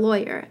goes for a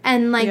lawyer.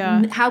 And like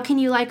how can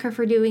you like her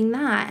for doing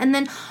that? And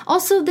then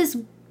also this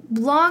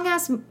long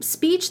ass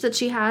speech that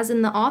she has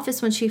in the office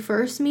when she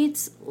first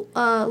meets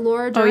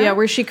Laura Dern. Oh yeah,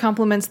 where she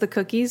compliments the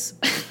cookies.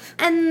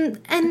 and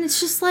it's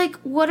just like,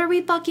 what are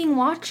we fucking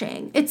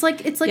watching? It's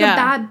like a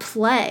bad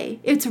play.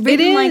 It's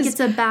written like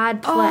it's a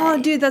bad play.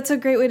 Oh dude, that's a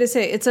great way to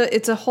say it.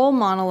 It's a whole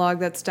monologue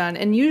that's done.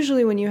 And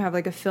usually when you have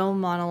like a film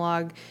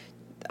monologue,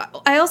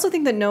 I also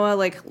think that Noah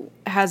like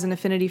has an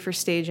affinity for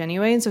stage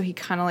anyway, and so he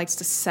kind of likes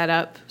to set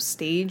up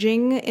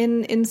staging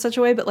in such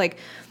a way. But like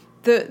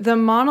the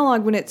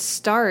monologue, when it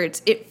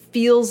starts, it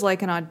feels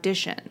like an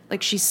audition.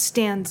 Like she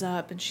stands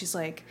up and she's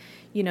like,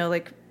 you know,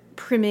 like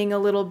priming a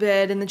little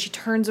bit, and then she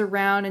turns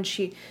around and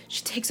she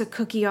takes a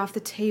cookie off the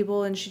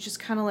table and she just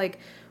kind of like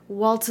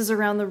waltzes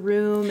around the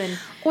room. And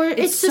or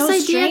it's this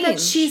idea strange that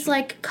she's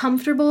like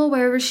comfortable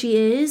wherever she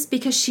is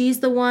because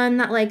she's the one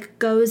that like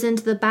goes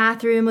into the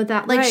bathroom with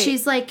that, like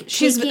she's like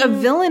she's a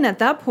villain at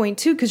that point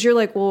too, because you're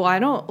like, well, I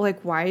don't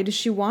like, why does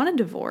she want a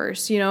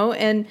divorce, you know?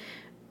 And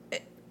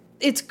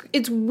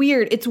it's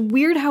weird. It's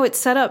weird how it's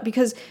set up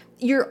because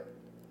you're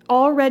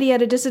already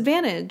at a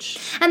disadvantage.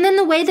 And then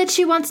the way that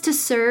she wants to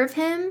serve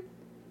him,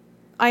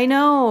 I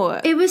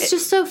know, it was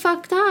just so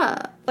fucked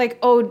up. Like,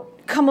 oh,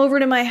 come over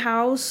to my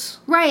house.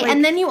 Right, like,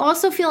 and then you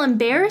also feel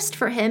embarrassed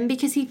for him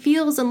because he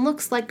feels and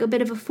looks like a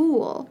bit of a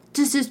fool.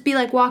 Just be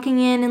like walking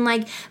in and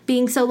like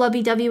being so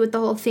lovey-dovey with the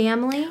whole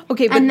family.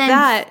 Okay, but then,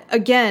 that,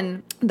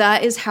 again,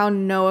 that is how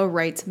Noah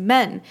writes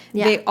men.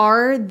 Yeah. They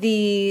are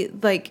the,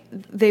 like,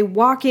 they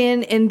walk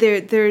in and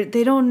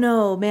they don't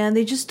know, man.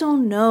 They just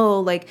don't know.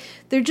 Like,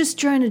 they're just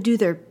trying to do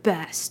their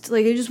best.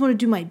 Like, I just want to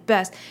do my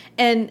best.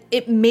 And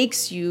it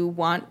makes you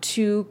want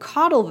to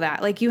coddle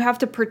that. Like, you have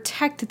to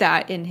protect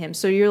that in him.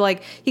 So you're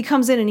like, he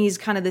comes in and he's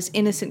kind of this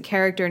innocent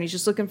character and he's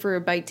just looking for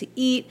a bite to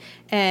eat.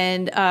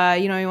 And,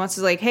 you know, he wants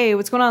to like, hey,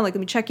 what's going on? Like, let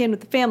me check in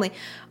with the family.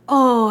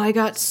 Oh, I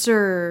got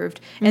served.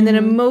 And then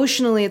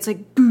emotionally, it's like,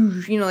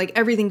 you know, like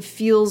everything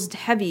feels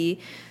heavy.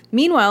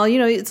 Meanwhile, you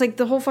know, it's like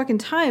the whole fucking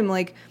time,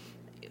 like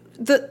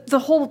the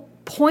whole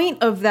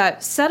point of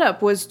that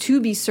setup was to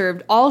be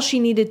served. All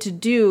she needed to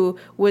do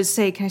was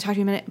say, can I talk to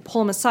you a minute? And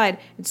pull him aside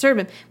and serve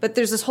him. But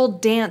there's this whole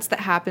dance that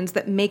happens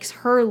that makes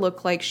her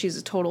look like she's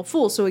a total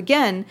fool. So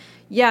again,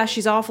 yeah,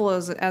 she's awful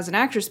as an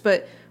actress,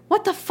 but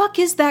what the fuck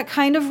is that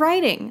kind of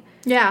writing?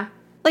 Yeah.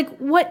 Like,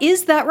 what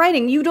is that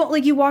writing? You don't,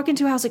 like, you walk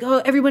into a house like,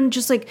 oh, everyone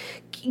just, like,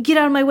 get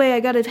out of my way. I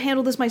got to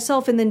handle this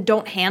myself, and then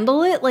don't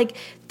handle it. Like,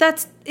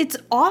 it's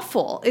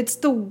awful. It's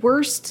the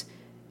worst.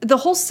 The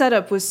whole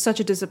setup was such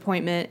a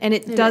disappointment, and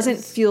it doesn't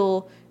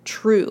feel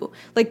true.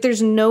 Like,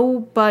 there's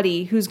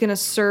nobody who's going to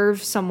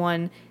serve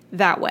someone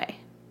that way.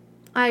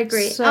 I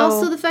agree. So,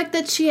 also, the fact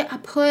that she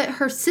put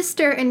her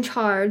sister in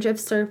charge of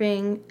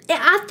serving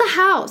at the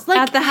house. Like,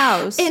 at the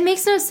house. It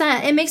makes no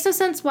sense. It makes no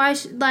sense why,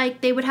 like,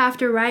 they would have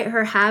to write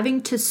her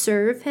having to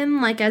serve him,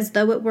 like, as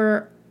though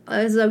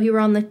he were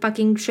on the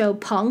fucking show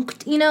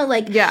Punk'd, you know?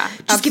 Like, yeah,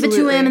 just absolutely. give it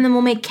to him and then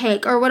we'll make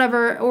cake or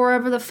whatever, or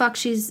wherever the fuck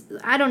she's,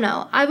 I don't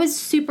know. I was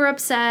super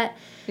upset.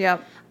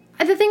 Yep.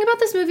 The thing about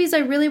this movie is I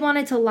really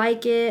wanted to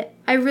like it.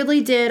 I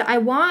really did.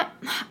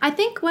 I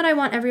think what I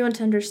want everyone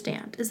to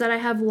understand is that I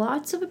have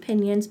lots of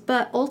opinions,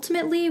 but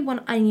ultimately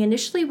when I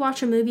initially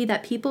watch a movie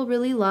that people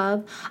really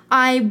love,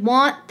 I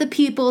want the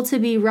people to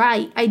be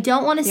right. I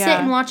don't want to sit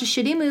and watch a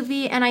shitty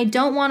movie, and I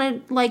don't want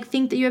to like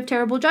think that you have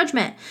terrible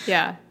judgment.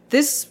 Yeah.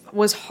 This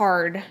was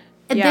hard.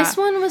 Yeah. This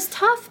one was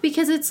tough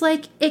because it's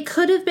like, it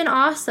could have been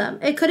awesome.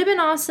 It could have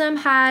been awesome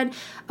had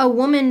a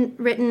woman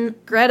written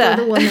Greta.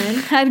 For the woman.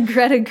 Had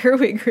Greta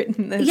Gerwig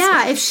written this.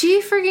 Yeah, if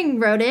she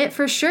freaking wrote it,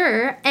 for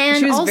sure. And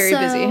she was very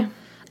busy.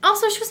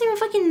 Also, she wasn't even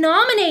fucking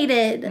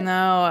nominated.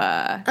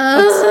 No,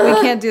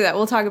 we can't do that.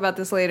 We'll talk about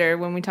this later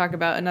when we talk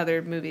about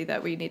another movie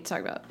that we need to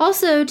talk about.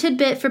 Also,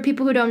 tidbit for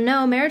people who don't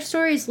know, Marriage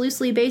Story is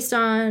loosely based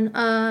on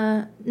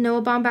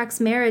Noah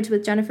Baumbach's marriage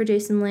with Jennifer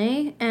Jason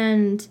Leigh,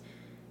 and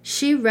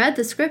she read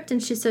the script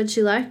and she said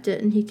she liked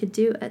it and he could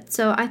do it.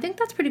 So I think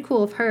that's pretty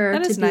cool of her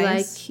to be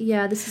nice. Like,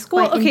 yeah, this is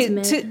quite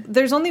intimate.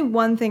 There's only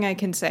one thing I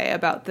can say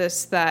about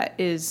this that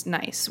is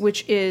nice,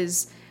 which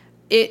is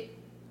it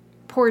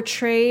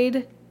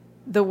portrayed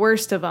the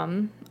worst of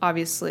them,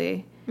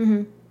 obviously,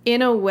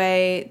 in a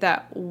way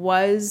that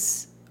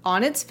was,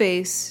 on its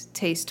face,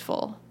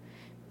 tasteful.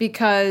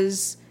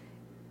 Because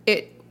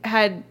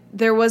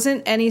there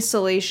wasn't any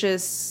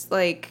salacious,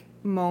 like,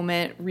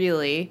 moment,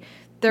 really.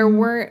 There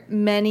weren't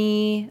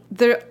many.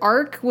 The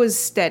arc was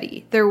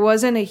steady. There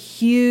wasn't a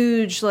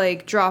huge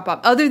like drop off,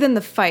 other than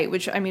the fight,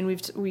 which I mean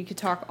we could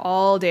talk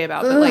all day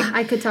about. But, like,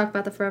 I could talk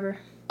about that forever.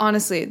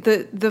 Honestly,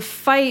 the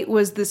fight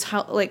was this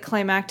like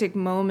climactic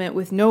moment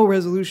with no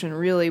resolution,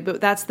 really.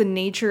 But that's the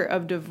nature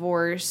of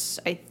divorce.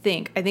 I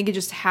think it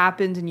just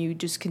happened, and you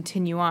just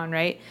continue on,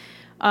 right?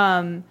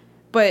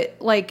 But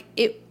like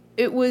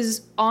it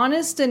was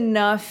honest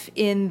enough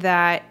in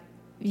that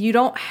you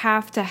don't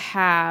have to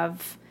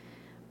have.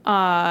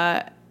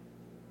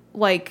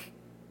 Like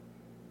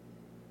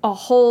a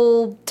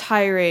whole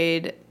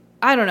tirade.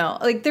 I don't know.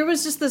 Like there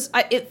was just this.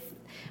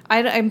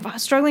 I'm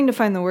struggling to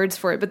find the words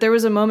for it, but there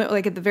was a moment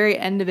like at the very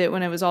end of it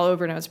when it was all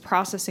over and I was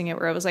processing it,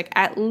 where I was like,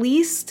 at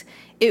least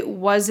it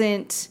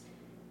wasn't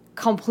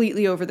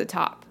completely over the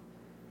top.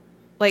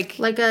 Like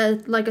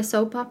a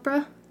soap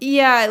opera.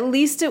 Yeah, at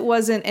least it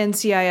wasn't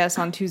NCIS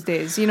on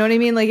Tuesdays. You know what I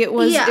mean? Like it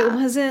was. Yeah. It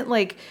wasn't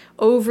like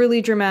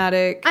overly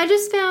dramatic. I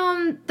just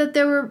found that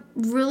there were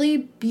really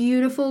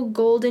beautiful,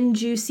 golden,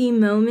 juicy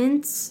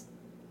moments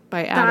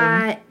by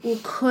Adam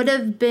that could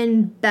have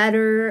been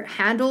better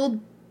handled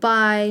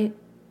by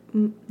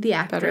the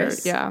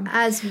actress,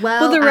 as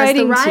well the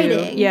writing as the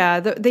writing. Too.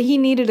 Yeah, he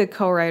needed a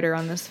co-writer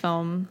on this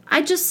film.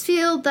 I just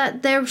feel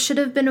that there should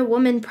have been a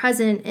woman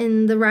present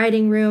in the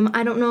writing room.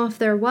 I don't know if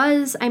there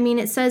was. I mean,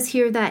 it says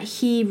here that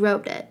he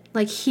wrote it.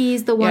 Like,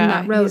 he's the one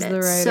that wrote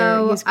it.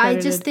 So I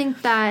just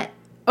think that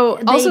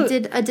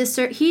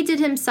he did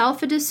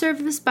himself a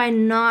disservice by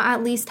not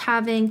at least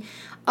having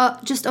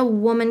just a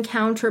woman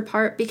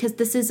counterpart, because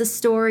this is a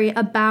story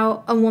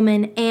about a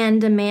woman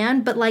and a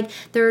man, but like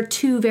there are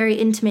two very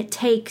intimate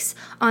takes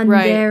on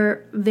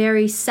their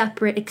very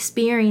separate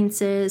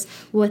experiences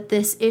with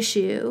this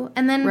issue.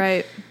 And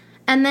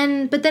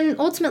then but then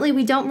ultimately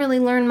we don't really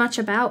learn much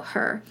about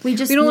her. We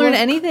don't learn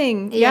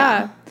anything.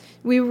 Yeah.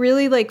 We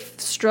really like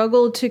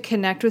struggled to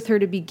connect with her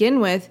to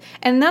begin with.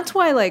 And that's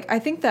why like I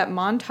think that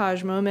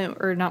montage moment,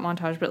 or not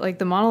montage, but like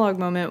the monologue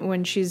moment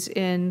when she's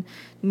in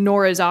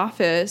Nora's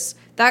office,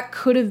 that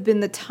could have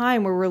been the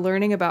time where we're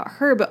learning about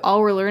her, but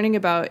all we're learning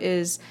about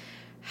is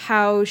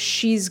how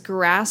she's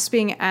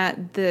grasping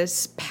at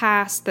this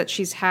past that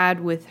she's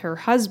had with her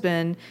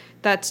husband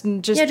that's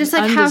just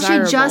like how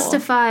she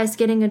justifies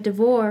getting a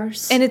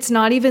divorce. And it's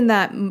not even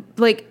that,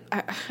 like,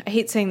 I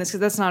hate saying this because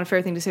that's not a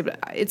fair thing to say, but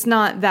it's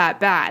not that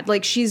bad.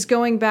 Like, she's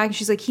going back and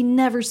she's like, he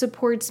never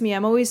supports me.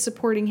 I'm always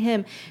supporting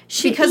him.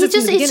 It's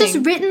just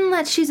written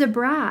that she's a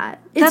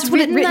brat. It's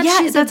written that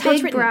she's a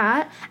big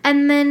brat.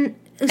 And then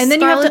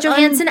Scarlett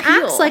Johansson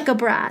acts like a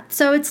brat.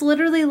 So it's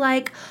literally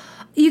like,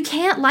 you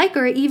can't like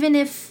her even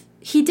if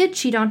he did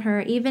cheat on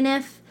her, even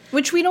if...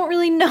 Which we don't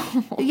really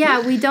know.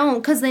 Yeah, we don't,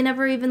 because they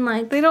never even,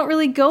 like... They don't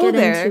really go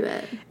there. Into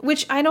it.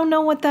 Which I don't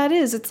know what that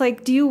is. It's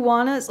like, do you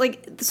want to...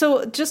 Like,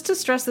 so just to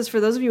stress this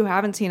for those of you who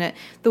haven't seen it,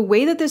 the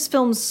way that this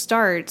film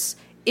starts,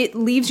 it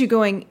leaves you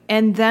going,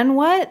 and then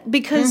what?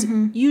 Because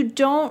you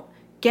don't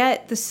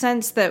get the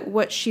sense that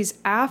what she's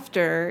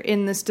after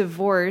in this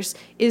divorce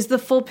is the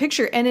full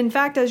picture. And in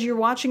fact, as you're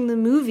watching the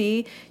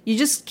movie, you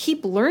just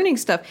keep learning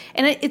stuff.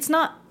 And it's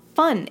not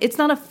fun. It's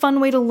not a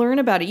fun way to learn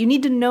about it. You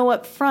need to know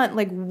up front,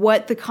 like,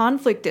 what the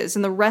conflict is,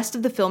 and the rest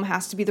of the film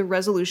has to be the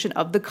resolution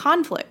of the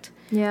conflict.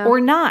 Yeah. Or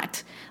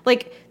not.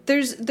 Like,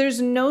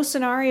 there's no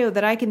scenario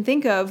that I can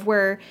think of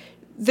where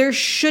there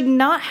should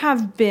not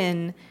have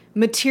been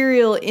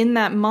material in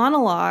that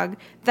monologue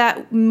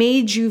that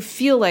made you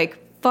feel like,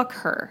 fuck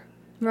her.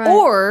 Right.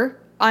 Or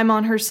I'm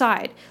on her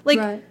side.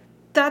 Like,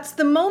 that's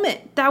the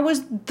moment. That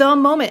was the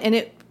moment, and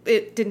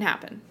it didn't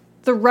happen.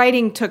 The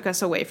writing took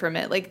us away from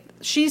it. Like,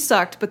 she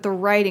sucked, but the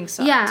writing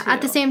sucked, yeah, too.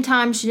 At the same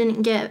time, she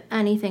didn't get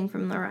anything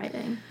from the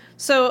writing.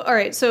 So, all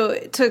right. So,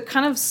 to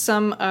kind of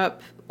sum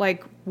up,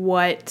 like,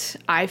 what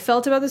I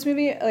felt about this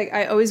movie, like,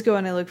 I always go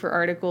and I look for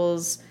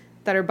articles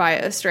that are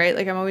biased, right?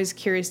 Like, I'm always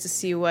curious to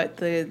see what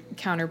the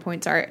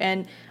counterpoints are.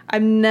 And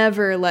I'm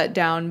never let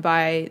down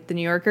by The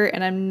New Yorker,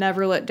 and I'm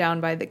never let down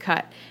by The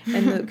Cut.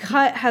 And The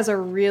Cut has a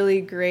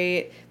really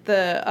great...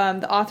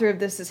 The author of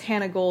this is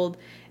Hannah Gold.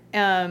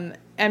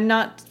 I'm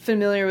not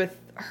familiar with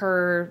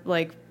her,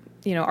 like,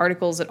 you know,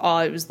 articles at all.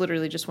 It was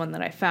literally just one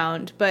that I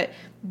found. But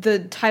the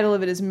title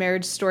of it is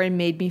Marriage Story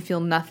Made Me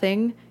Feel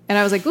Nothing. And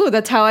I was like, ooh,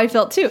 that's how I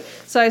felt too.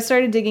 So I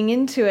started digging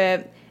into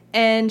it.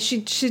 And she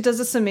does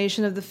a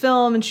summation of the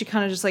film, and she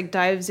kind of just, like,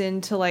 dives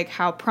into, like,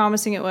 how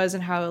promising it was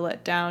and how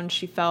let down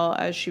she felt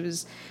as she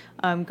was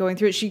going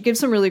through it. She gives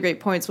some really great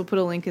points. We'll put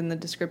a link in the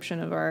description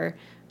of our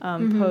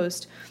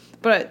post.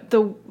 But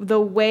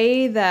the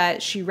way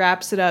that she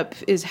wraps it up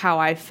is how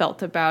I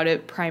felt about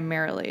it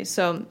primarily.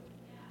 So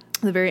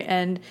the very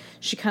end,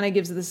 she kind of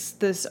gives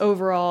this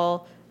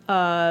overall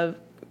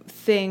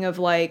thing of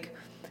like,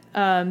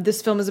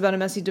 this film is about a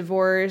messy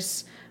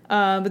divorce,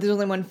 but there's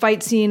only one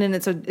fight scene, and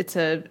it's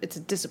a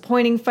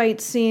disappointing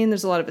fight scene.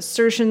 There's a lot of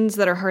assertions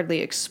that are hardly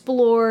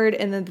explored,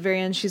 and then at the very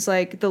end, she's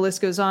like, the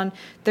list goes on.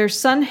 Their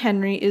son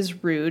Henry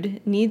is rude,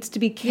 needs to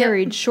be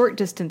carried short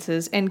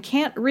distances, and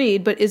can't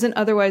read, but isn't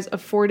otherwise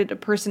afforded a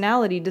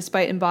personality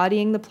despite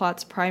embodying the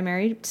plot's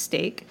primary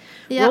stake.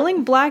 Yep.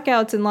 Rolling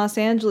blackouts in Los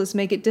Angeles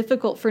make it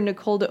difficult for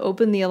Nicole to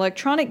open the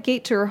electronic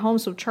gate to her home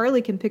so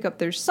Charlie can pick up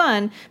their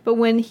son, but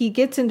when he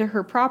gets into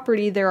her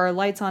property, there are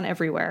lights on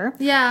everywhere.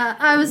 Yeah,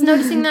 I was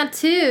noticing that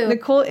too.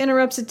 Nicole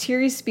interrupts a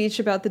teary speech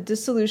about the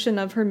dissolution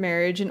of her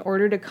marriage in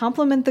order to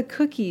compliment the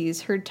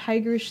cookies her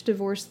tigerish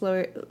divorce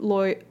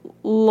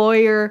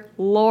lawyer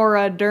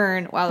Laura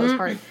Dern, wow, that was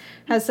hard,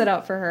 has set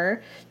out for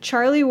her.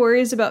 Charlie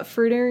worries about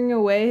frittering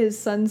away his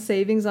son's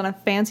savings on a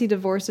fancy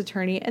divorce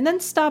attorney and then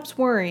stops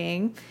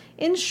worrying.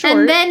 In short...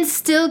 And then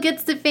still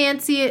gets the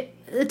fancy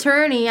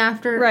attorney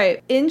after...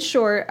 Right. In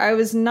short, I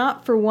was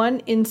not for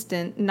one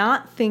instant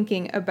not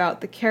thinking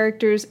about the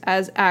characters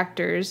as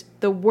actors,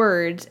 the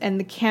words, and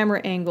the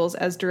camera angles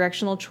as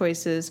directional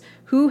choices.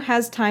 Who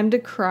has time to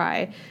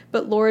cry?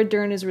 But Laura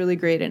Dern is really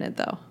great in it,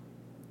 though.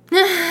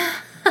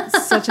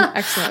 Such an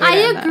excellent way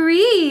to end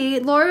agree.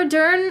 Laura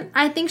Dern,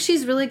 I think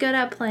she's really good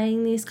at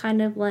playing these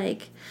kind of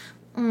like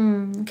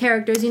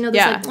characters. You know,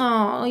 like,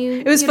 oh,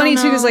 it was funny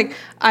too because like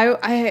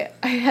I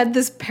had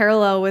this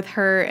parallel with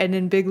her, and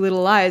in Big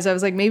Little Lies, I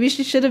was like, maybe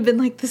she should have been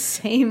like the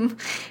same.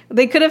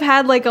 They could have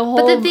had like a whole.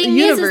 But the thing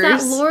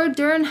universe. is that Laura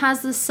Dern has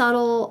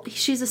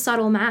she's a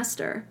subtle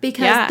master,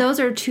 because those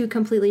are two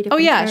completely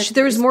different. characters.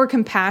 There was more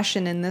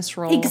compassion in this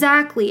role.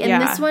 Exactly,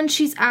 and this one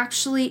she's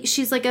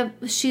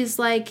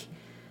like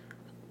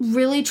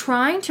really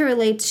trying to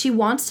relate. She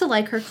wants to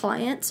like her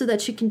client so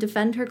that she can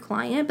defend her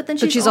client, but then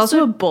she's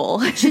also a bull.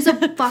 She's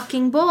a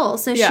fucking bull.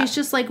 So she's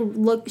just like,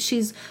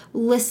 she's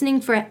listening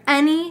for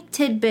any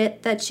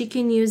tidbit that she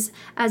can use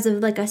as a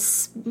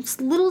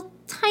little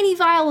tiny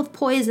vial of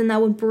poison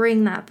that would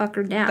bring that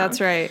fucker down.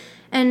 That's right.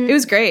 And it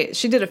was great.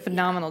 She did a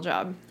phenomenal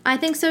job. I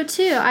think so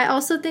too. I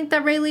also think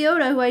that Ray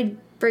Liotta, who I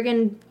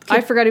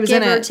forgot he was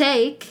in it. Give or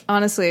take.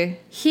 Honestly.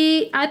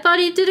 I thought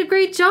he did a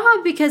great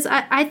job, because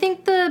I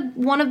think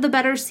one of the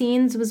better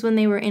scenes was when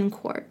they were in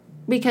court.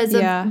 Because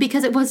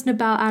it wasn't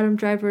about Adam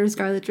Driver or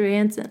Scarlett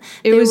Johansson.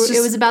 It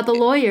was about the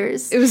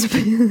lawyers. It was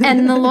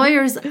and the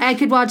lawyers, I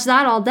could watch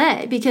that all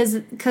day, because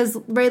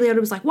Ray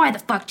Liotta was like, why the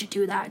fuck did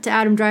you do that to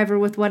Adam Driver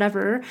with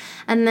whatever?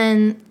 And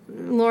then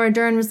Laura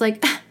Dern was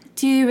like,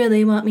 do you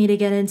really want me to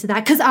get into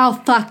that? Because I'll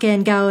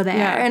fucking go there.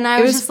 Yeah, and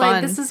I was just fun.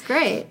 like, this is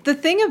great. The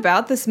thing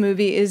about this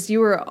movie is you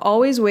were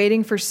always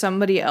waiting for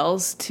somebody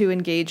else to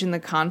engage in the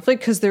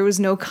conflict, because there was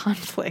no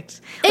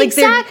conflict.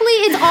 Exactly.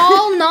 It's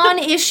all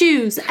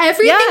non-issues.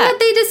 Everything that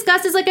they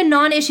discuss is like a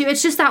non-issue.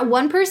 It's just that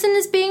one person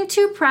is being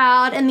too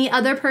proud and the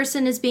other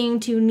person is being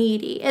too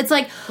needy. It's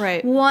like,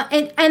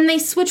 and they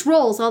switch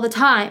roles all the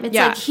time. It's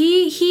like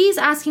he's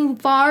asking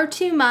far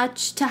too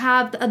much to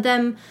have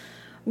them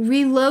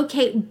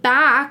relocate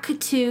back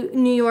to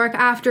New York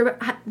after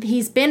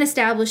he's been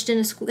established in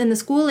the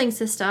schooling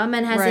system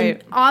and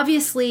has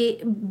obviously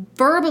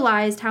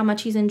verbalized how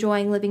much he's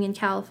enjoying living in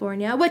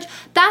California, which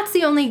that's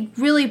the only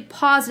really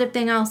positive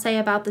thing I'll say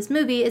about this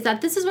movie, is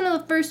that this is one of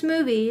the first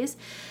movies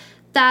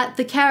that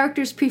the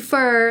characters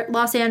prefer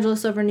Los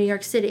Angeles over New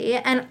York City.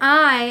 And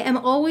I am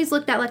always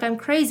looked at like I'm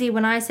crazy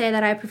when I say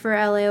that I prefer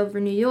LA over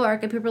New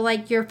York. And people are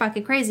like, you're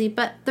fucking crazy.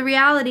 But the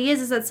reality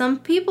is that some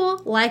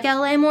people like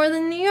LA more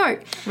than New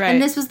York. Right. And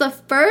this was the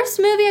first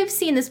movie I've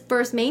seen, this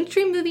first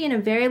mainstream movie in a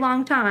very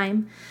long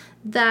time,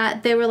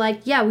 that they were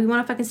like, yeah, we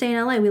want to fucking stay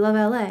in LA. We love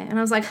LA. And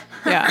I was like,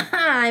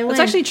 it's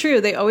actually true.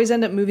 They always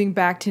end up moving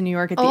back to New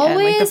York at the end.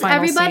 Like the final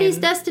everybody's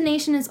scene.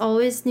 Destination is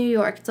always New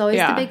York. It's always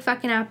the big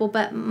fucking apple.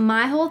 But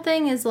my whole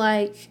thing is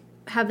like,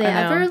 have they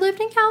ever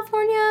lived in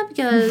California?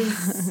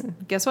 Because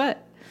guess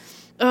what?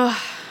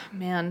 Ugh,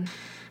 man.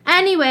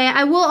 Anyway,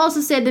 I will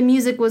also say the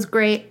music was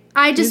great.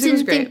 I just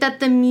didn't think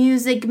that the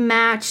music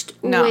matched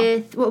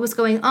with what was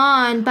going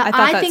on. But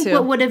I think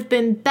what would have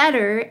been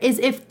better is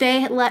if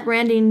they had let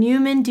Randy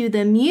Newman do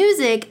the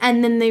music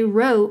and then they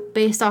wrote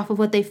based off of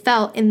what they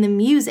felt in the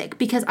music.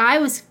 Because I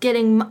was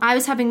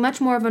having much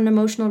more of an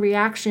emotional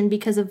reaction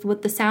because of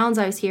what the sounds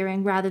I was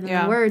hearing rather than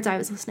the words I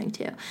was listening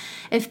to.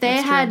 If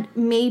they had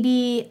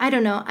maybe, I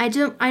don't know. I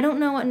don't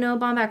know what Noah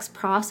Baumbach's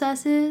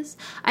process is.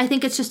 I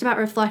think it's just about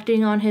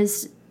reflecting on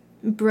his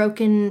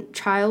broken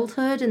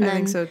childhood and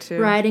then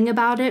writing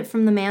about it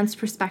from the man's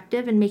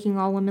perspective and making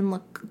all women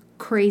look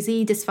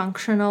crazy,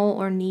 dysfunctional,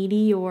 or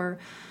needy, or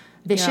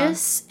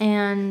vicious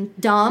and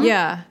dumb.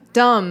 Yeah,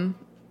 dumb.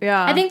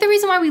 Yeah. I think the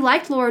reason why we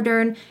liked Laura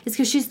Dern is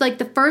because she's like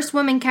the first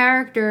woman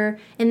character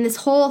in this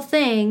whole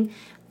thing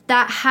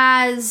that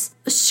has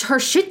her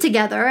shit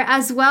together,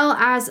 as well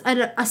as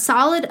a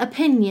solid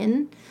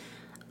opinion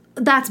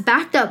that's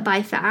backed up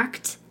by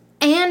fact.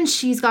 And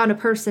she's got a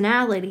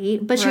personality,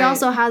 but she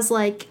also has,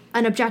 like,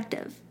 an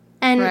objective.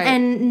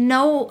 And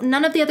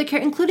none of the other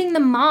characters, including the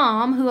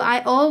mom, who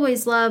I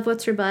always love,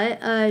 what's her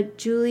butt?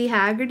 Julie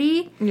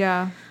Haggerty.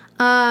 Yeah.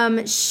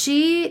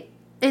 She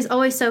is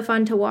always so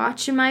fun to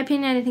watch, in my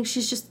opinion. I think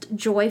she's just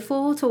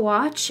joyful to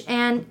watch.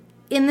 And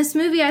in this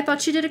movie, I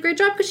thought she did a great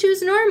job because she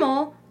was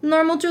normal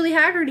Julie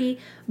Haggerty.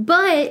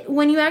 But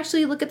when you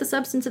actually look at the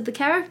substance of the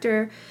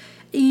character,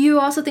 you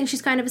also think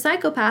she's kind of a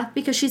psychopath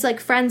because she's like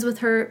friends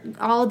with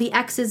all the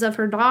exes of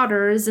her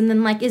daughters, and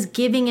then like is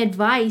giving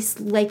advice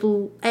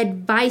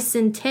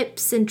and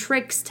tips and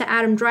tricks to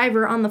Adam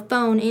Driver on the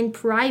phone in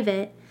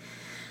private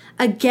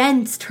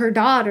against her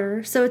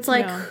daughter. So it's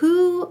like,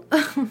 who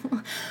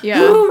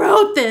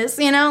wrote this?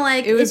 You know,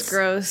 like it was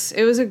gross.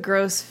 It was a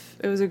gross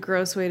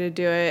way to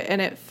do it,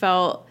 and it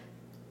felt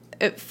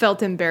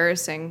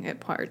embarrassing at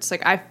parts.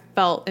 Like I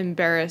felt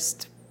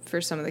embarrassed for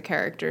some of the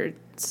character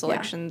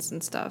selections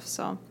and stuff.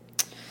 So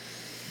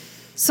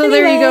anyway,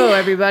 there you go,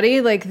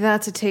 everybody. Like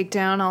that's a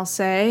takedown, I'll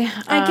say.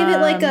 I give it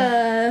like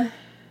a.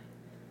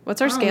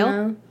 What's our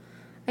scale?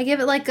 I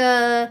give it like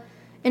a.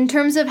 In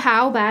terms of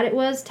how bad it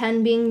was,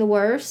 10 being the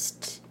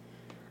worst,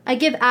 I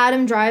give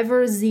Adam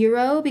Driver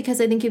 0 because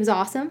I think he was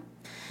awesome.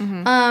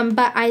 Mm-hmm.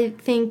 But I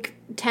think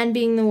 10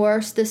 being the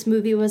worst, this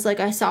movie was like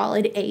a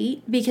solid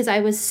 8 because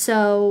I was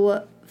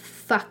so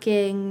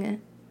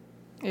fucking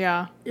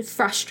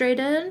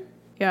frustrated.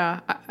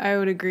 Yeah, I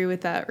would agree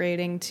with that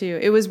rating too.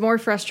 It was more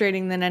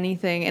frustrating than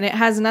anything, and it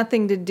has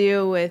nothing to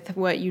do with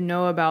what you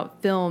know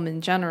about film in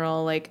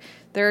general. Like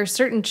there are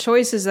certain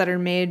choices that are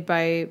made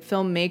by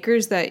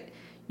filmmakers that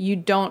you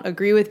don't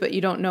agree with, but you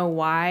don't know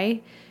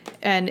why.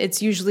 And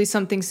it's usually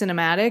something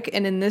cinematic.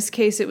 And in this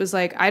case, it was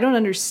like, I don't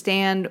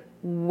understand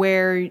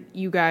where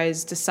you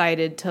guys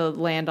decided to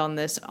land on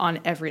this on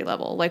every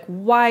level. Like,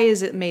 why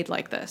is it made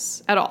like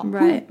this at all?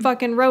 Right. Who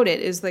fucking wrote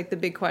it is like the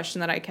big question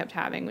that I kept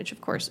having, which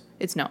of course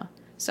it's Noah.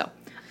 So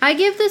I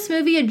give this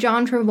movie a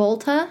John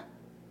Travolta.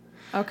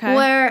 Okay.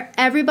 Where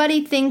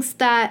everybody thinks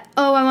that,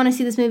 oh, I want to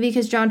see this movie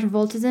because John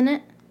Travolta's in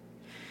it.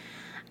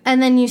 And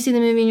then you see the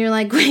movie and you're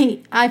like,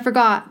 wait, I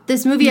forgot.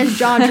 This movie has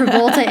John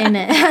Travolta in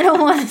it. I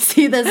don't want to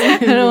see this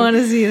movie. I don't want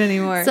to see it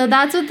anymore. So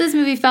that's what this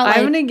movie felt like.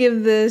 I'm going to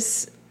give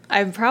this,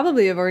 I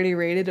probably have already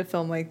rated a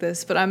film like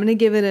this, but I'm going to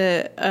give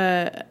it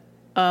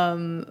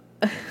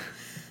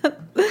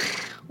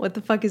what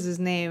the fuck is his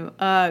name?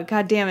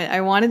 God damn it.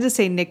 I wanted to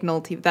say Nick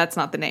Nolte, but that's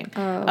not the name.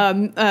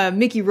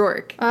 Mickey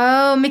Rourke.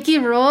 Oh, Mickey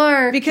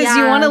Rourke. Because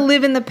you want to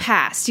live in the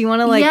past. You want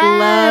to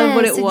love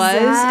what it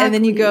was. And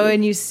then you go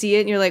and you see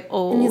it and you're like,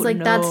 oh, and he's like,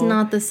 no. That's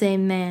not the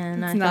same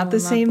man. It's not the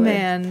same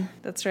man.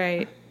 That's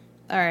right.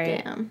 All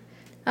right. Damn.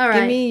 All right.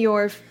 Give me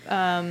your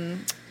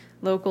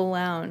local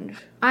lounge.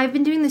 I've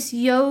been doing this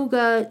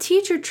yoga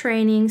teacher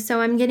training,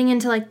 so I'm getting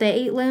into like the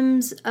 8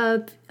 limbs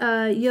of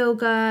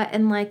yoga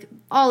and like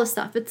all the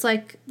stuff. It's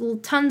like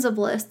tons of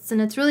lists,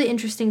 and it's really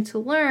interesting to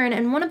learn.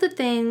 And one of the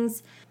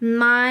things,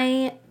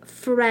 my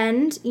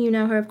friend, you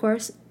know her of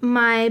course,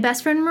 my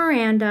best friend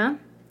Miranda,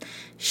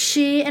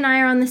 she and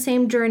I are on the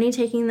same journey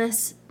taking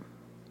this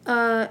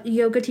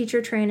yoga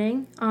teacher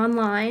training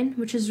online,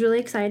 which is really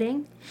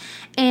exciting.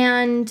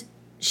 And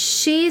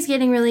she's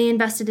getting really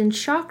invested in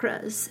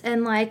chakras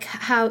and like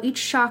how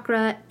each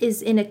chakra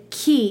is in a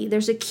key.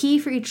 There's a key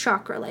for each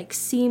chakra, like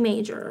C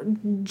major,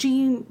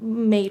 G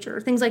major,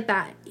 things like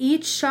that.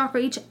 Each chakra,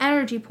 each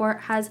energy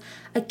port has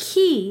a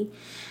key.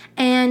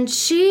 And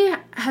she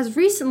has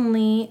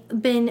recently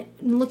been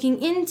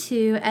looking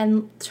into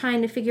and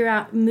trying to figure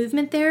out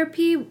movement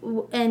therapy.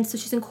 And so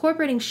she's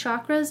incorporating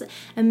chakras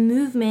and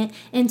movement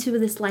into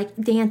this like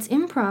dance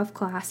improv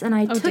class. And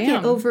I took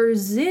it over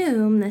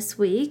Zoom this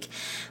week,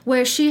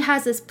 where she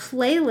has this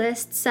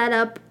playlist set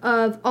up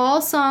of all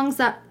songs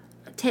that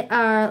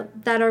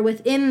are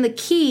within the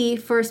key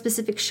for a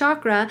specific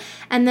chakra,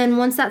 and then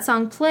once that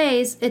song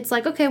plays, it's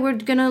like, okay, we're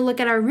gonna look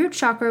at our root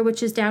chakra,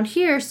 which is down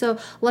here, so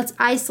let's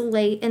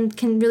isolate and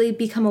can really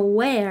become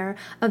aware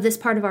of this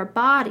part of our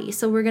body.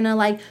 So we're gonna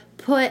like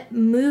put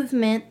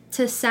movement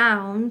to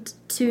sound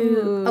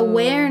to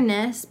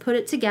awareness, put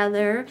it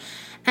together,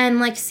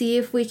 and like see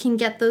if we can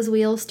get those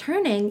wheels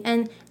turning.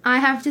 And I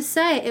have to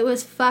say, it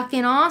was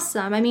fucking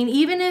awesome. I mean,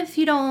 even if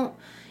you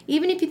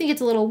think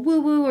it's a little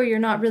woo-woo or you're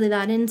not really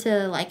that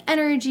into like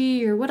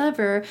energy or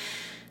whatever,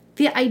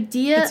 the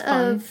idea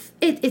of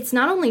it's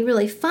not only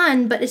really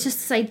fun, but it's just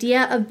this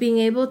idea of being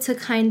able to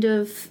kind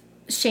of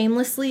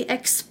shamelessly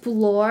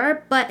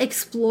explore, but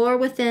explore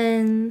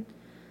within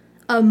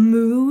a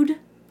mood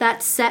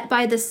that's set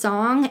by the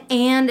song,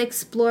 and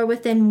explore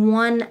within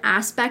one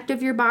aspect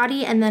of your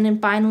body, and then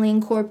finally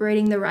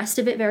incorporating the rest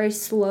of it very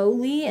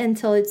slowly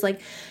until it's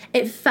like,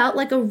 it felt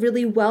like a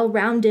really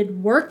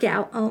well-rounded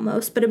workout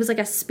almost, but it was like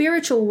a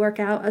spiritual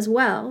workout as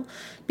well,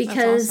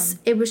 because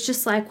it was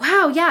just like,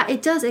 wow, yeah,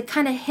 it does. It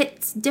kind of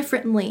hits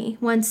differently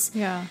when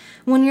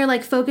you're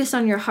like focused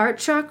on your heart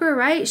chakra,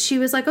 right? She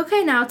was like,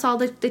 okay, now it's all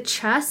the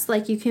chest,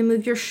 like you can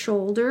move your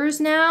shoulders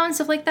now and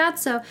stuff like that.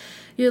 So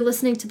you're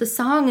listening to the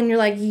song and you're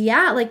like,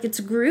 yeah, like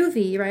it's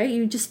groovy, right?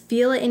 You just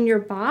feel it in your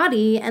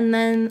body, and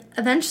then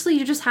eventually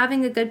you're just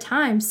having a good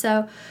time.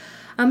 So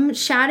I'm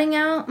shouting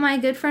out my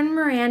good friend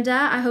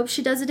Miranda. I hope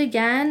she does it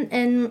again,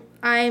 and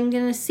I'm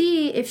going to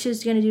see if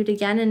she's going to do it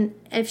again, and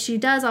if she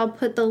does, I'll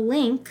put the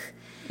link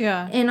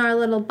in our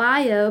little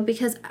bio,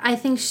 because I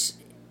think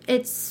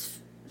it's,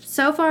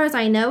 so far as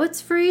I know,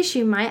 it's free.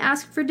 She might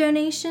ask for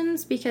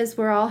donations because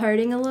we're all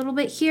hurting a little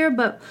bit here,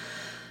 but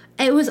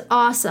it was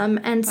awesome.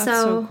 And that's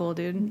so cool,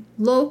 dude.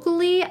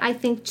 Locally, I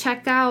think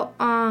check out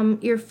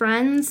your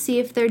friends, see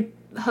if they're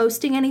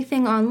hosting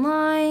anything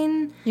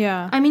online.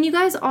 Yeah. I mean, you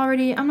guys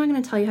already, I'm not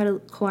going to tell you how to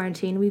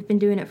quarantine. We've been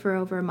doing it for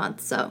over a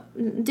month, so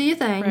do your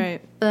thing.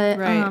 Right. But,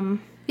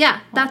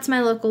 yeah, that's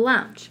my local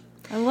lounge.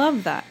 I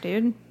love that,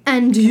 dude.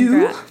 And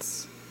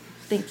Congrats.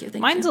 Thank you.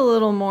 Mine's a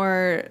little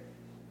more,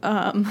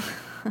 I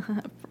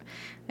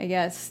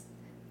guess,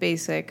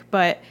 basic,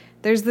 but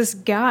there's this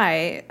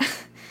guy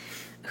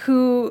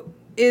who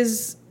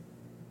is,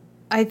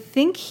 I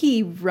think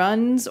he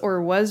runs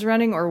or was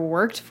running or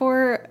worked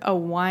for a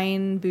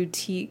wine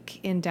boutique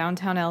in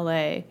downtown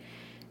LA.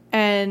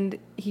 And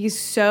he's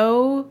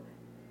so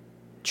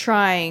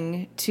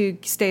trying to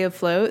stay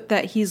afloat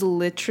that he's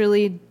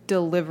literally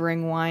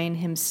delivering wine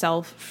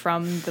himself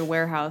from the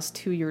warehouse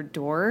to your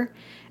door.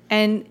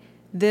 And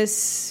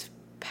this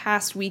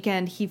past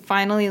weekend, he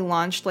finally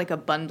launched like a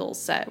bundle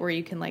set where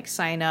you can like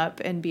sign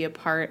up and be a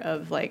part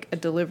of like a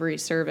delivery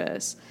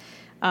service.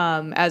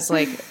 As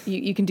like,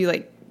 you can do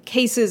like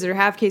cases or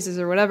half cases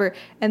or whatever.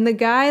 And the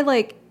guy,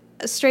 like,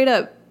 straight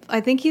up, I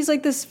think he's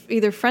like this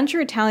either French or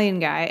Italian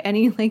guy, and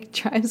he like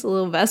drives a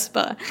little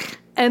Vespa.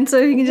 And so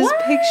you can just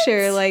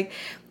picture, like,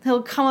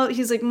 he'll come up,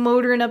 he's like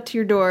motoring up to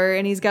your door,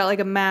 and he's got like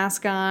a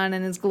mask on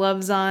and his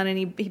gloves on, and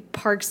he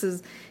parks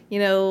his, you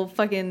know,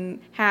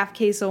 fucking half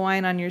case of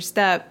wine on your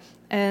step,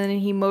 and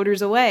he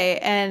motors away.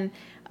 And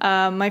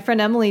my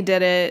friend Emily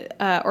did it,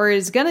 or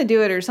is gonna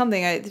do it or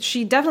something.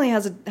 She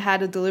definitely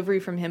had a delivery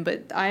from him,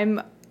 but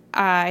I'm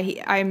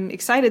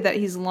excited that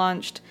he's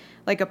launched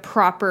like a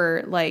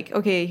proper, like,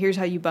 okay, here's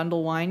how you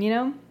bundle wine, you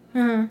know?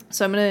 Mm-hmm.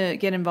 So I'm going to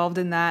get involved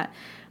in that.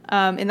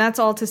 And that's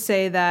all to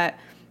say that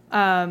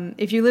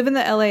if you live in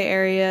the LA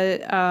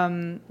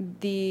area,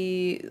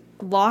 the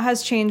law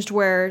has changed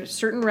where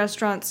certain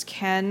restaurants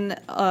can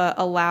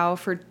allow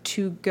for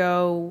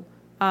to-go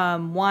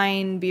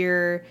wine,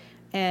 beer,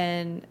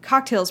 and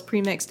cocktails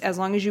pre-mixed as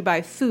long as you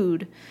buy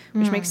food,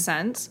 which makes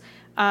sense.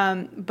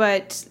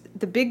 But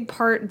the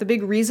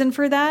big reason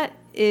for that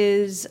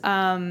is,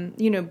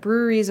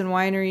 breweries and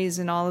wineries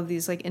and all of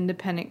these like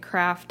independent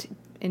craft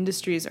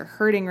industries are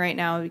hurting right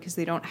now because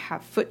they don't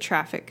have foot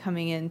traffic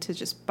coming in to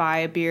just buy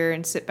a beer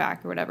and sit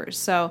back or whatever.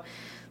 So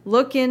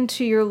look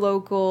into your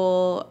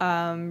local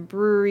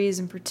breweries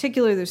in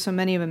particular. There's so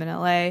many of them in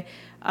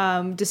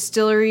LA.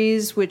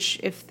 Distilleries, which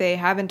if they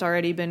haven't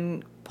already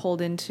been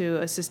pulled into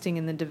assisting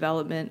in the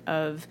development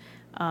of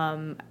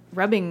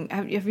rubbing.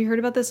 Have you heard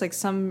about this? Like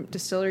some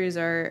distilleries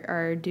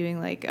are doing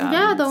like the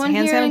one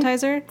hand here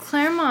sanitizer. In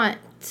Claremont,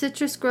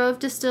 Citrus Grove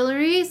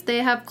Distilleries, they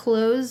have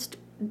closed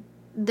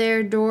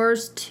their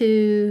doors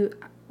to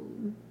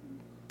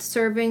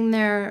serving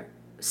their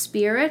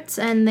spirits,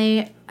 and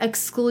they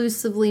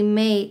exclusively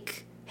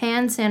make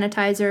hand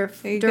sanitizer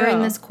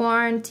during this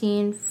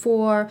quarantine.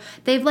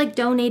 They've like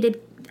donated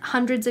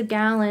hundreds of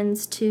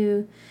gallons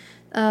to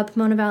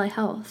Pomona Valley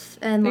Health,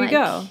 and there you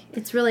go.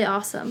 It's really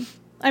awesome.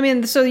 I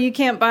mean, so you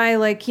can't buy,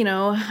 like, you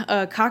know,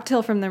 a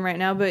cocktail from them right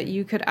now, but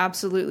you could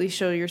absolutely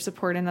show your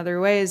support in other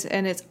ways.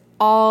 And it's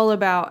all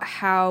about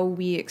how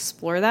we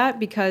explore that,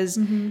 because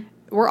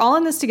we're all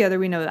in this together.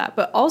 We know that.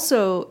 But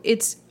also,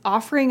 it's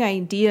offering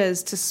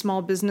ideas to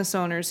small business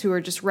owners who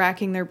are just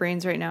racking their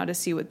brains right now to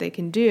see what they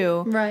can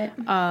do. Right.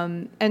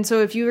 And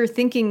so if you were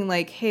thinking,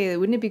 like, hey,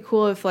 wouldn't it be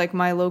cool if, like,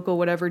 my local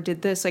whatever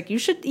did this? Like, you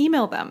should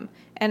email them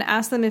and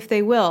ask them if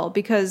they will,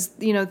 because,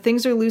 you know,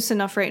 things are loose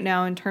enough right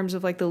now in terms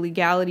of like the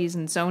legalities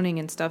and zoning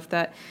and stuff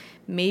that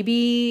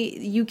maybe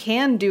you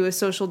can do a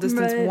social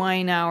distance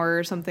wine hour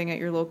or something at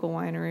your local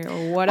winery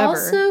or whatever.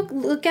 Also,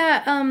 look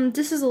at,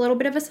 this is a little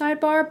bit of a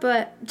sidebar,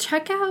 but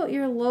check out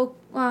your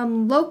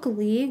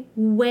locally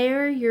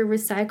where your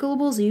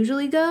recyclables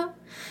usually go,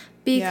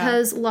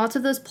 because lots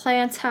of those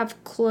plants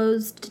have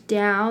closed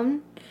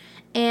down,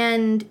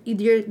 and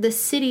the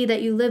city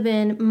that you live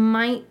in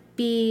might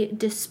be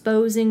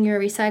disposing your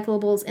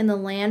recyclables in the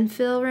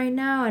landfill right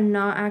now and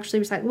not actually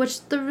recycle,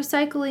 which the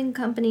recycling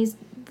companies,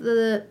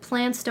 the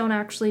plants don't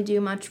actually do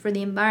much for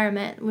the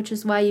environment, which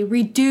is why you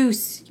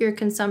reduce your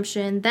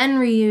consumption, then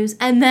reuse,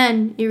 and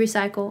then you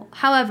recycle.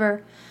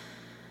 However,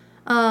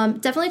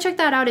 definitely check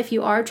that out if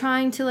you are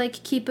trying to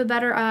like keep a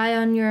better eye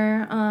on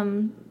your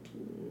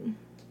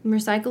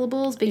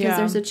recyclables, because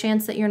there's a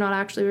chance that you're not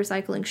actually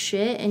recycling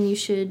shit, and you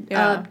should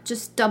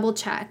just double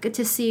check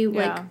to see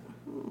like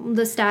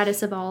the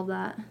status of all of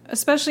that.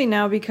 Especially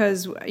now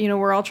because, you know,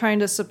 we're all trying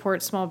to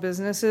support small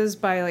businesses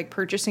by like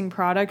purchasing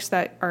products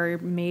that are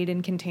made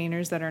in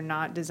containers that are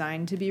not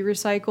designed to be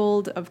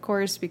recycled, of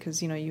course,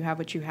 because, you know, you have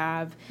what you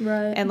have.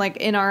 Right. And like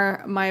in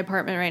my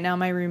apartment right now,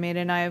 my roommate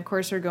and I, of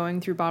course, are going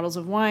through bottles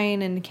of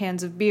wine and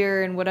cans of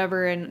beer and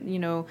whatever. And, you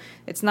know,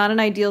 it's not an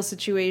ideal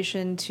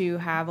situation to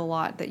have a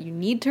lot that you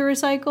need to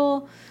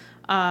recycle.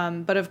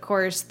 But of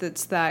course,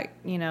 that's that,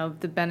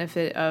 the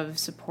benefit of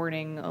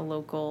supporting a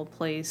local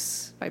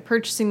place by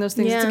purchasing those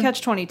things. It's a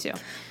catch-22.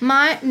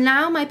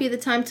 Now might be the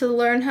time to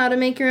learn how to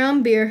make your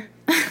own beer.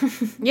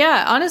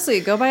 Yeah,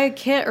 honestly, go buy a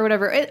kit or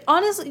whatever.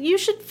 Honestly, you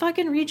should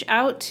fucking reach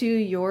out to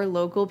your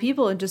local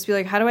people and just be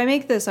like, how do I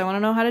make this? I want to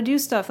know how to do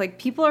stuff. Like,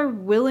 people are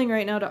willing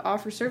right now to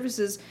offer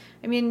services.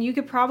 I mean, you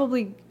could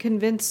probably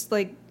convince,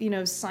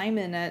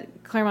 Simon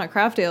at Claremont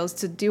Craft Ales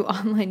to do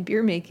online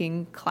beer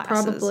making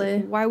classes. Probably.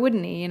 Why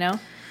wouldn't he,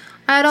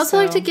 I'd also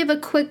like to give a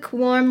quick,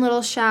 warm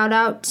little shout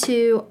out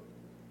to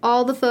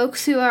all the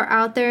folks who are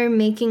out there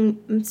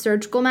making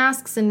surgical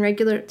masks and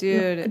regular,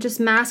 just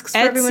masks for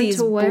everyone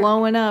to wear. Etsy's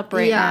blowing up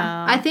right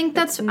now. I think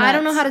I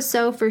don't know how to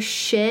sew for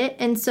shit,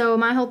 and so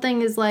my whole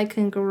thing is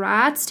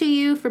congrats to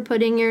you for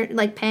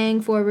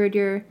paying forward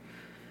your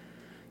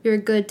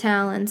good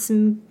talents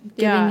and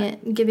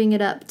giving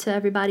it up to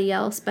everybody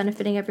else,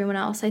 benefiting everyone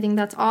else. I think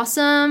that's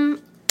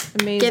awesome.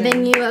 Amazing.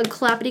 Giving you a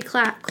clappity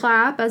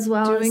clap as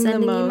well as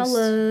sending you my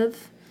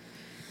love.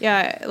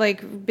 Yeah,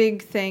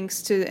 big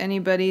thanks to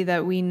anybody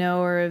that we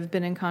know or have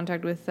been in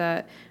contact with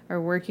that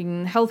are working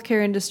in the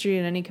healthcare industry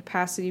in any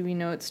capacity. We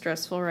know it's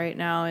stressful right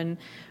now, and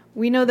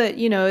we know that,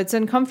 it's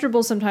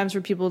uncomfortable sometimes for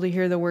people to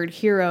hear the word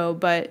hero,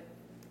 but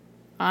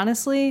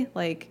honestly,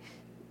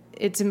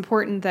 it's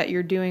important that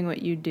you're doing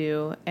what you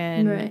do,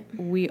 and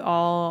we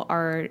all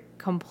are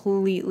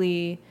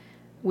completely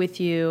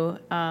with you.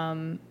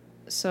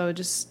 So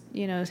just,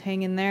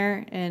 hang in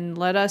there and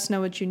let us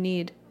know what you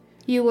need.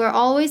 You were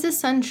always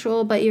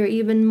essential, but you're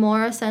even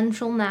more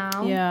essential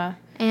now. Yeah.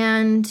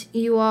 And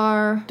you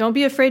are... Don't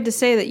be afraid to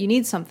say that you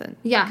need something.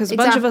 Yeah, because a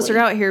bunch of us are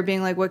out here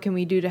being like, what can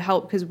we do to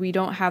help? Because we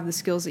don't have the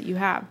skills that you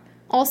have.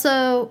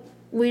 Also,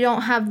 we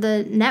don't have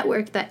the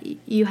network that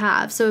you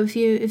have. So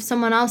if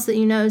someone else that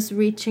you know is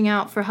reaching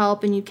out for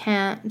help and you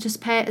can't,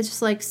 just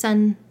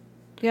send...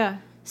 Yeah.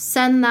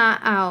 Send that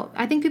out.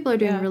 I think people are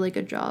doing a really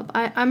good job.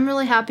 I'm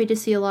really happy to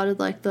see a lot of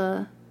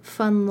the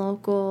fun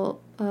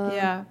local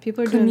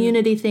people are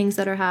community things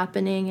that are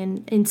happening,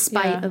 and in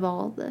spite of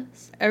all of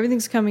this,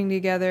 everything's coming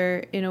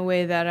together in a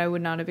way that I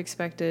would not have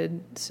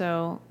expected.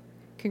 So,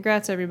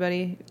 congrats,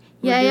 everybody!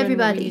 Yay,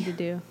 everybody! What we need to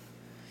do.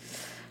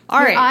 All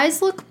right, your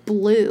eyes look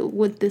blue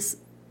with this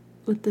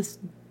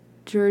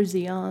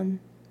jersey on.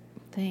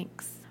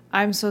 Thanks.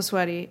 I'm so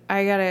sweaty.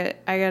 I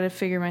gotta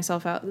figure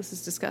myself out. This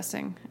is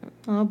disgusting.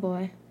 Oh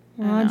boy.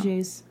 Oh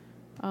jeez.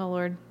 Oh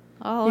Lord.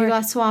 You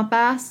got swamp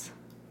ass?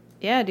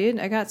 Yeah, dude.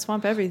 I got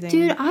swamp everything.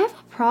 Dude, I have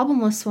a problem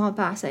with swamp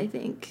ass, I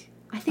think.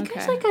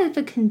 It's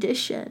a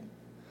condition.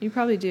 You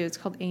probably do. It's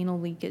called anal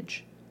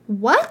leakage.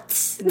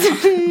 What?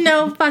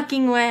 No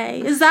fucking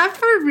way. Is that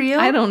for real?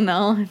 I don't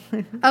know.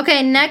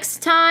 Okay,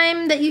 next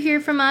time that you hear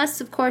from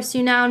us, of course,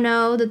 you now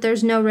know that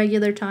there's no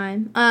regular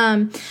time.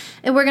 And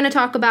we're going to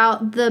talk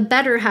about the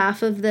better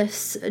half of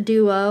this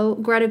duo,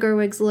 Greta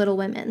Gerwig's Little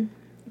Women.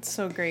 It's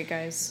so great,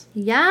 guys.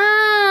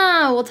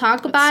 Yeah, we'll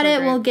talk about it.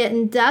 Great. We'll get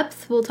in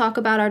depth. We'll talk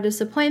about our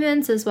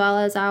disappointments as well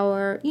as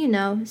our, same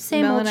Mel old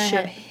shit. Mel and I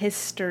have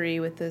history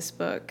with this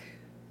book.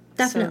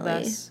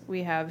 Definitely. So thus,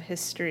 we have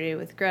history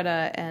with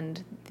Greta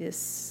and this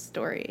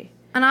story.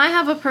 And I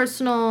have a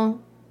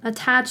personal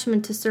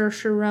attachment to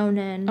Saoirse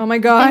Ronan. Oh my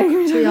God.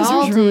 We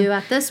all do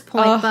at this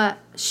point, but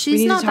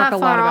she's not that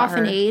far off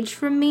in age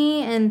from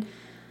me, and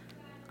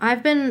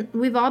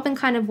we've all been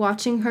kind of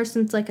watching her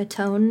since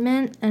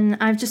Atonement, and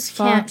I just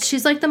can't.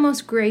 She's the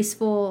most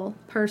graceful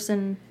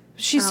person.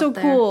 She's so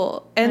there.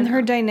 Cool, and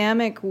her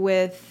dynamic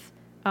with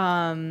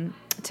Timothée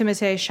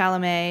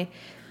Chalamet.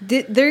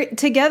 They're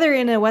together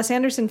in a Wes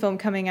Anderson film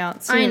coming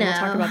out soon. I know. We'll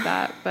talk about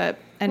that, but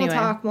anyway. We'll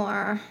talk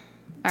more.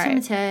 All right.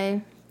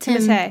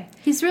 Timothée.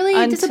 He's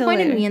really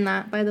disappointed me in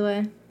that, by the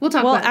way. We'll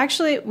talk about it. Well,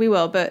 actually, we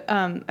will, but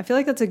I feel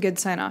like that's a good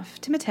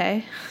sign-off.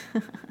 Timothée.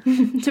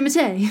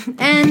 Timothée.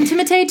 And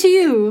Timothée to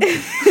you.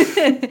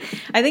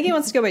 I think he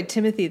wants to go by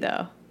Timothy,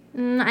 though.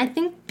 I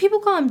think people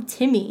call him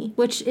Timmy,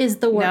 which is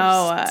the worst.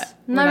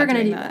 No, I'm never going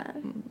to do that.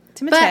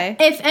 Timothée.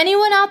 But if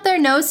anyone out there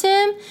knows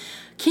him,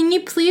 can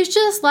you please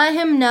just let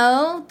him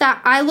know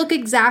that I look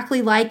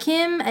exactly like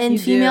him in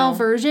female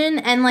version,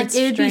 and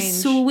it would be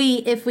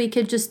sweet if we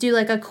could just do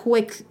a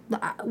quick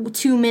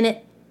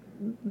 2-minute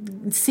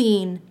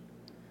scene.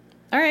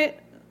 All right.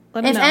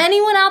 Let him know. If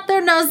anyone out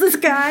there knows this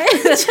guy,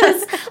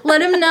 just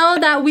let him know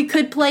that we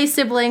could play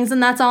siblings,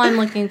 and that's all I'm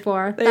looking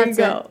for. There you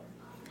go.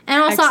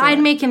 And also, I'd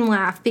make him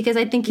laugh because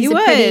I think he's a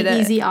pretty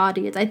easy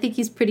audience. I think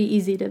he's pretty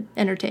easy to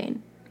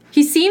entertain.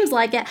 He seems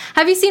like it.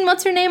 Have you seen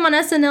what's her name on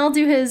SNL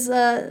do his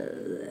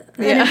an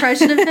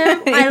impression of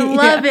him? I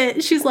love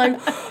it. She's like,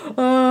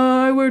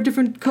 I wear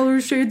different color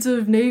shades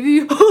of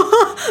navy.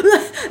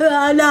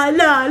 La la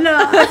la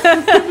la.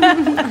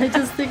 I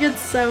just think it's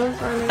so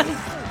funny.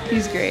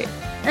 He's great.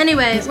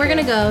 Anyway, we're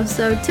gonna go.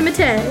 So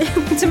Timothée.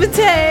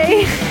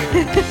 Timothée.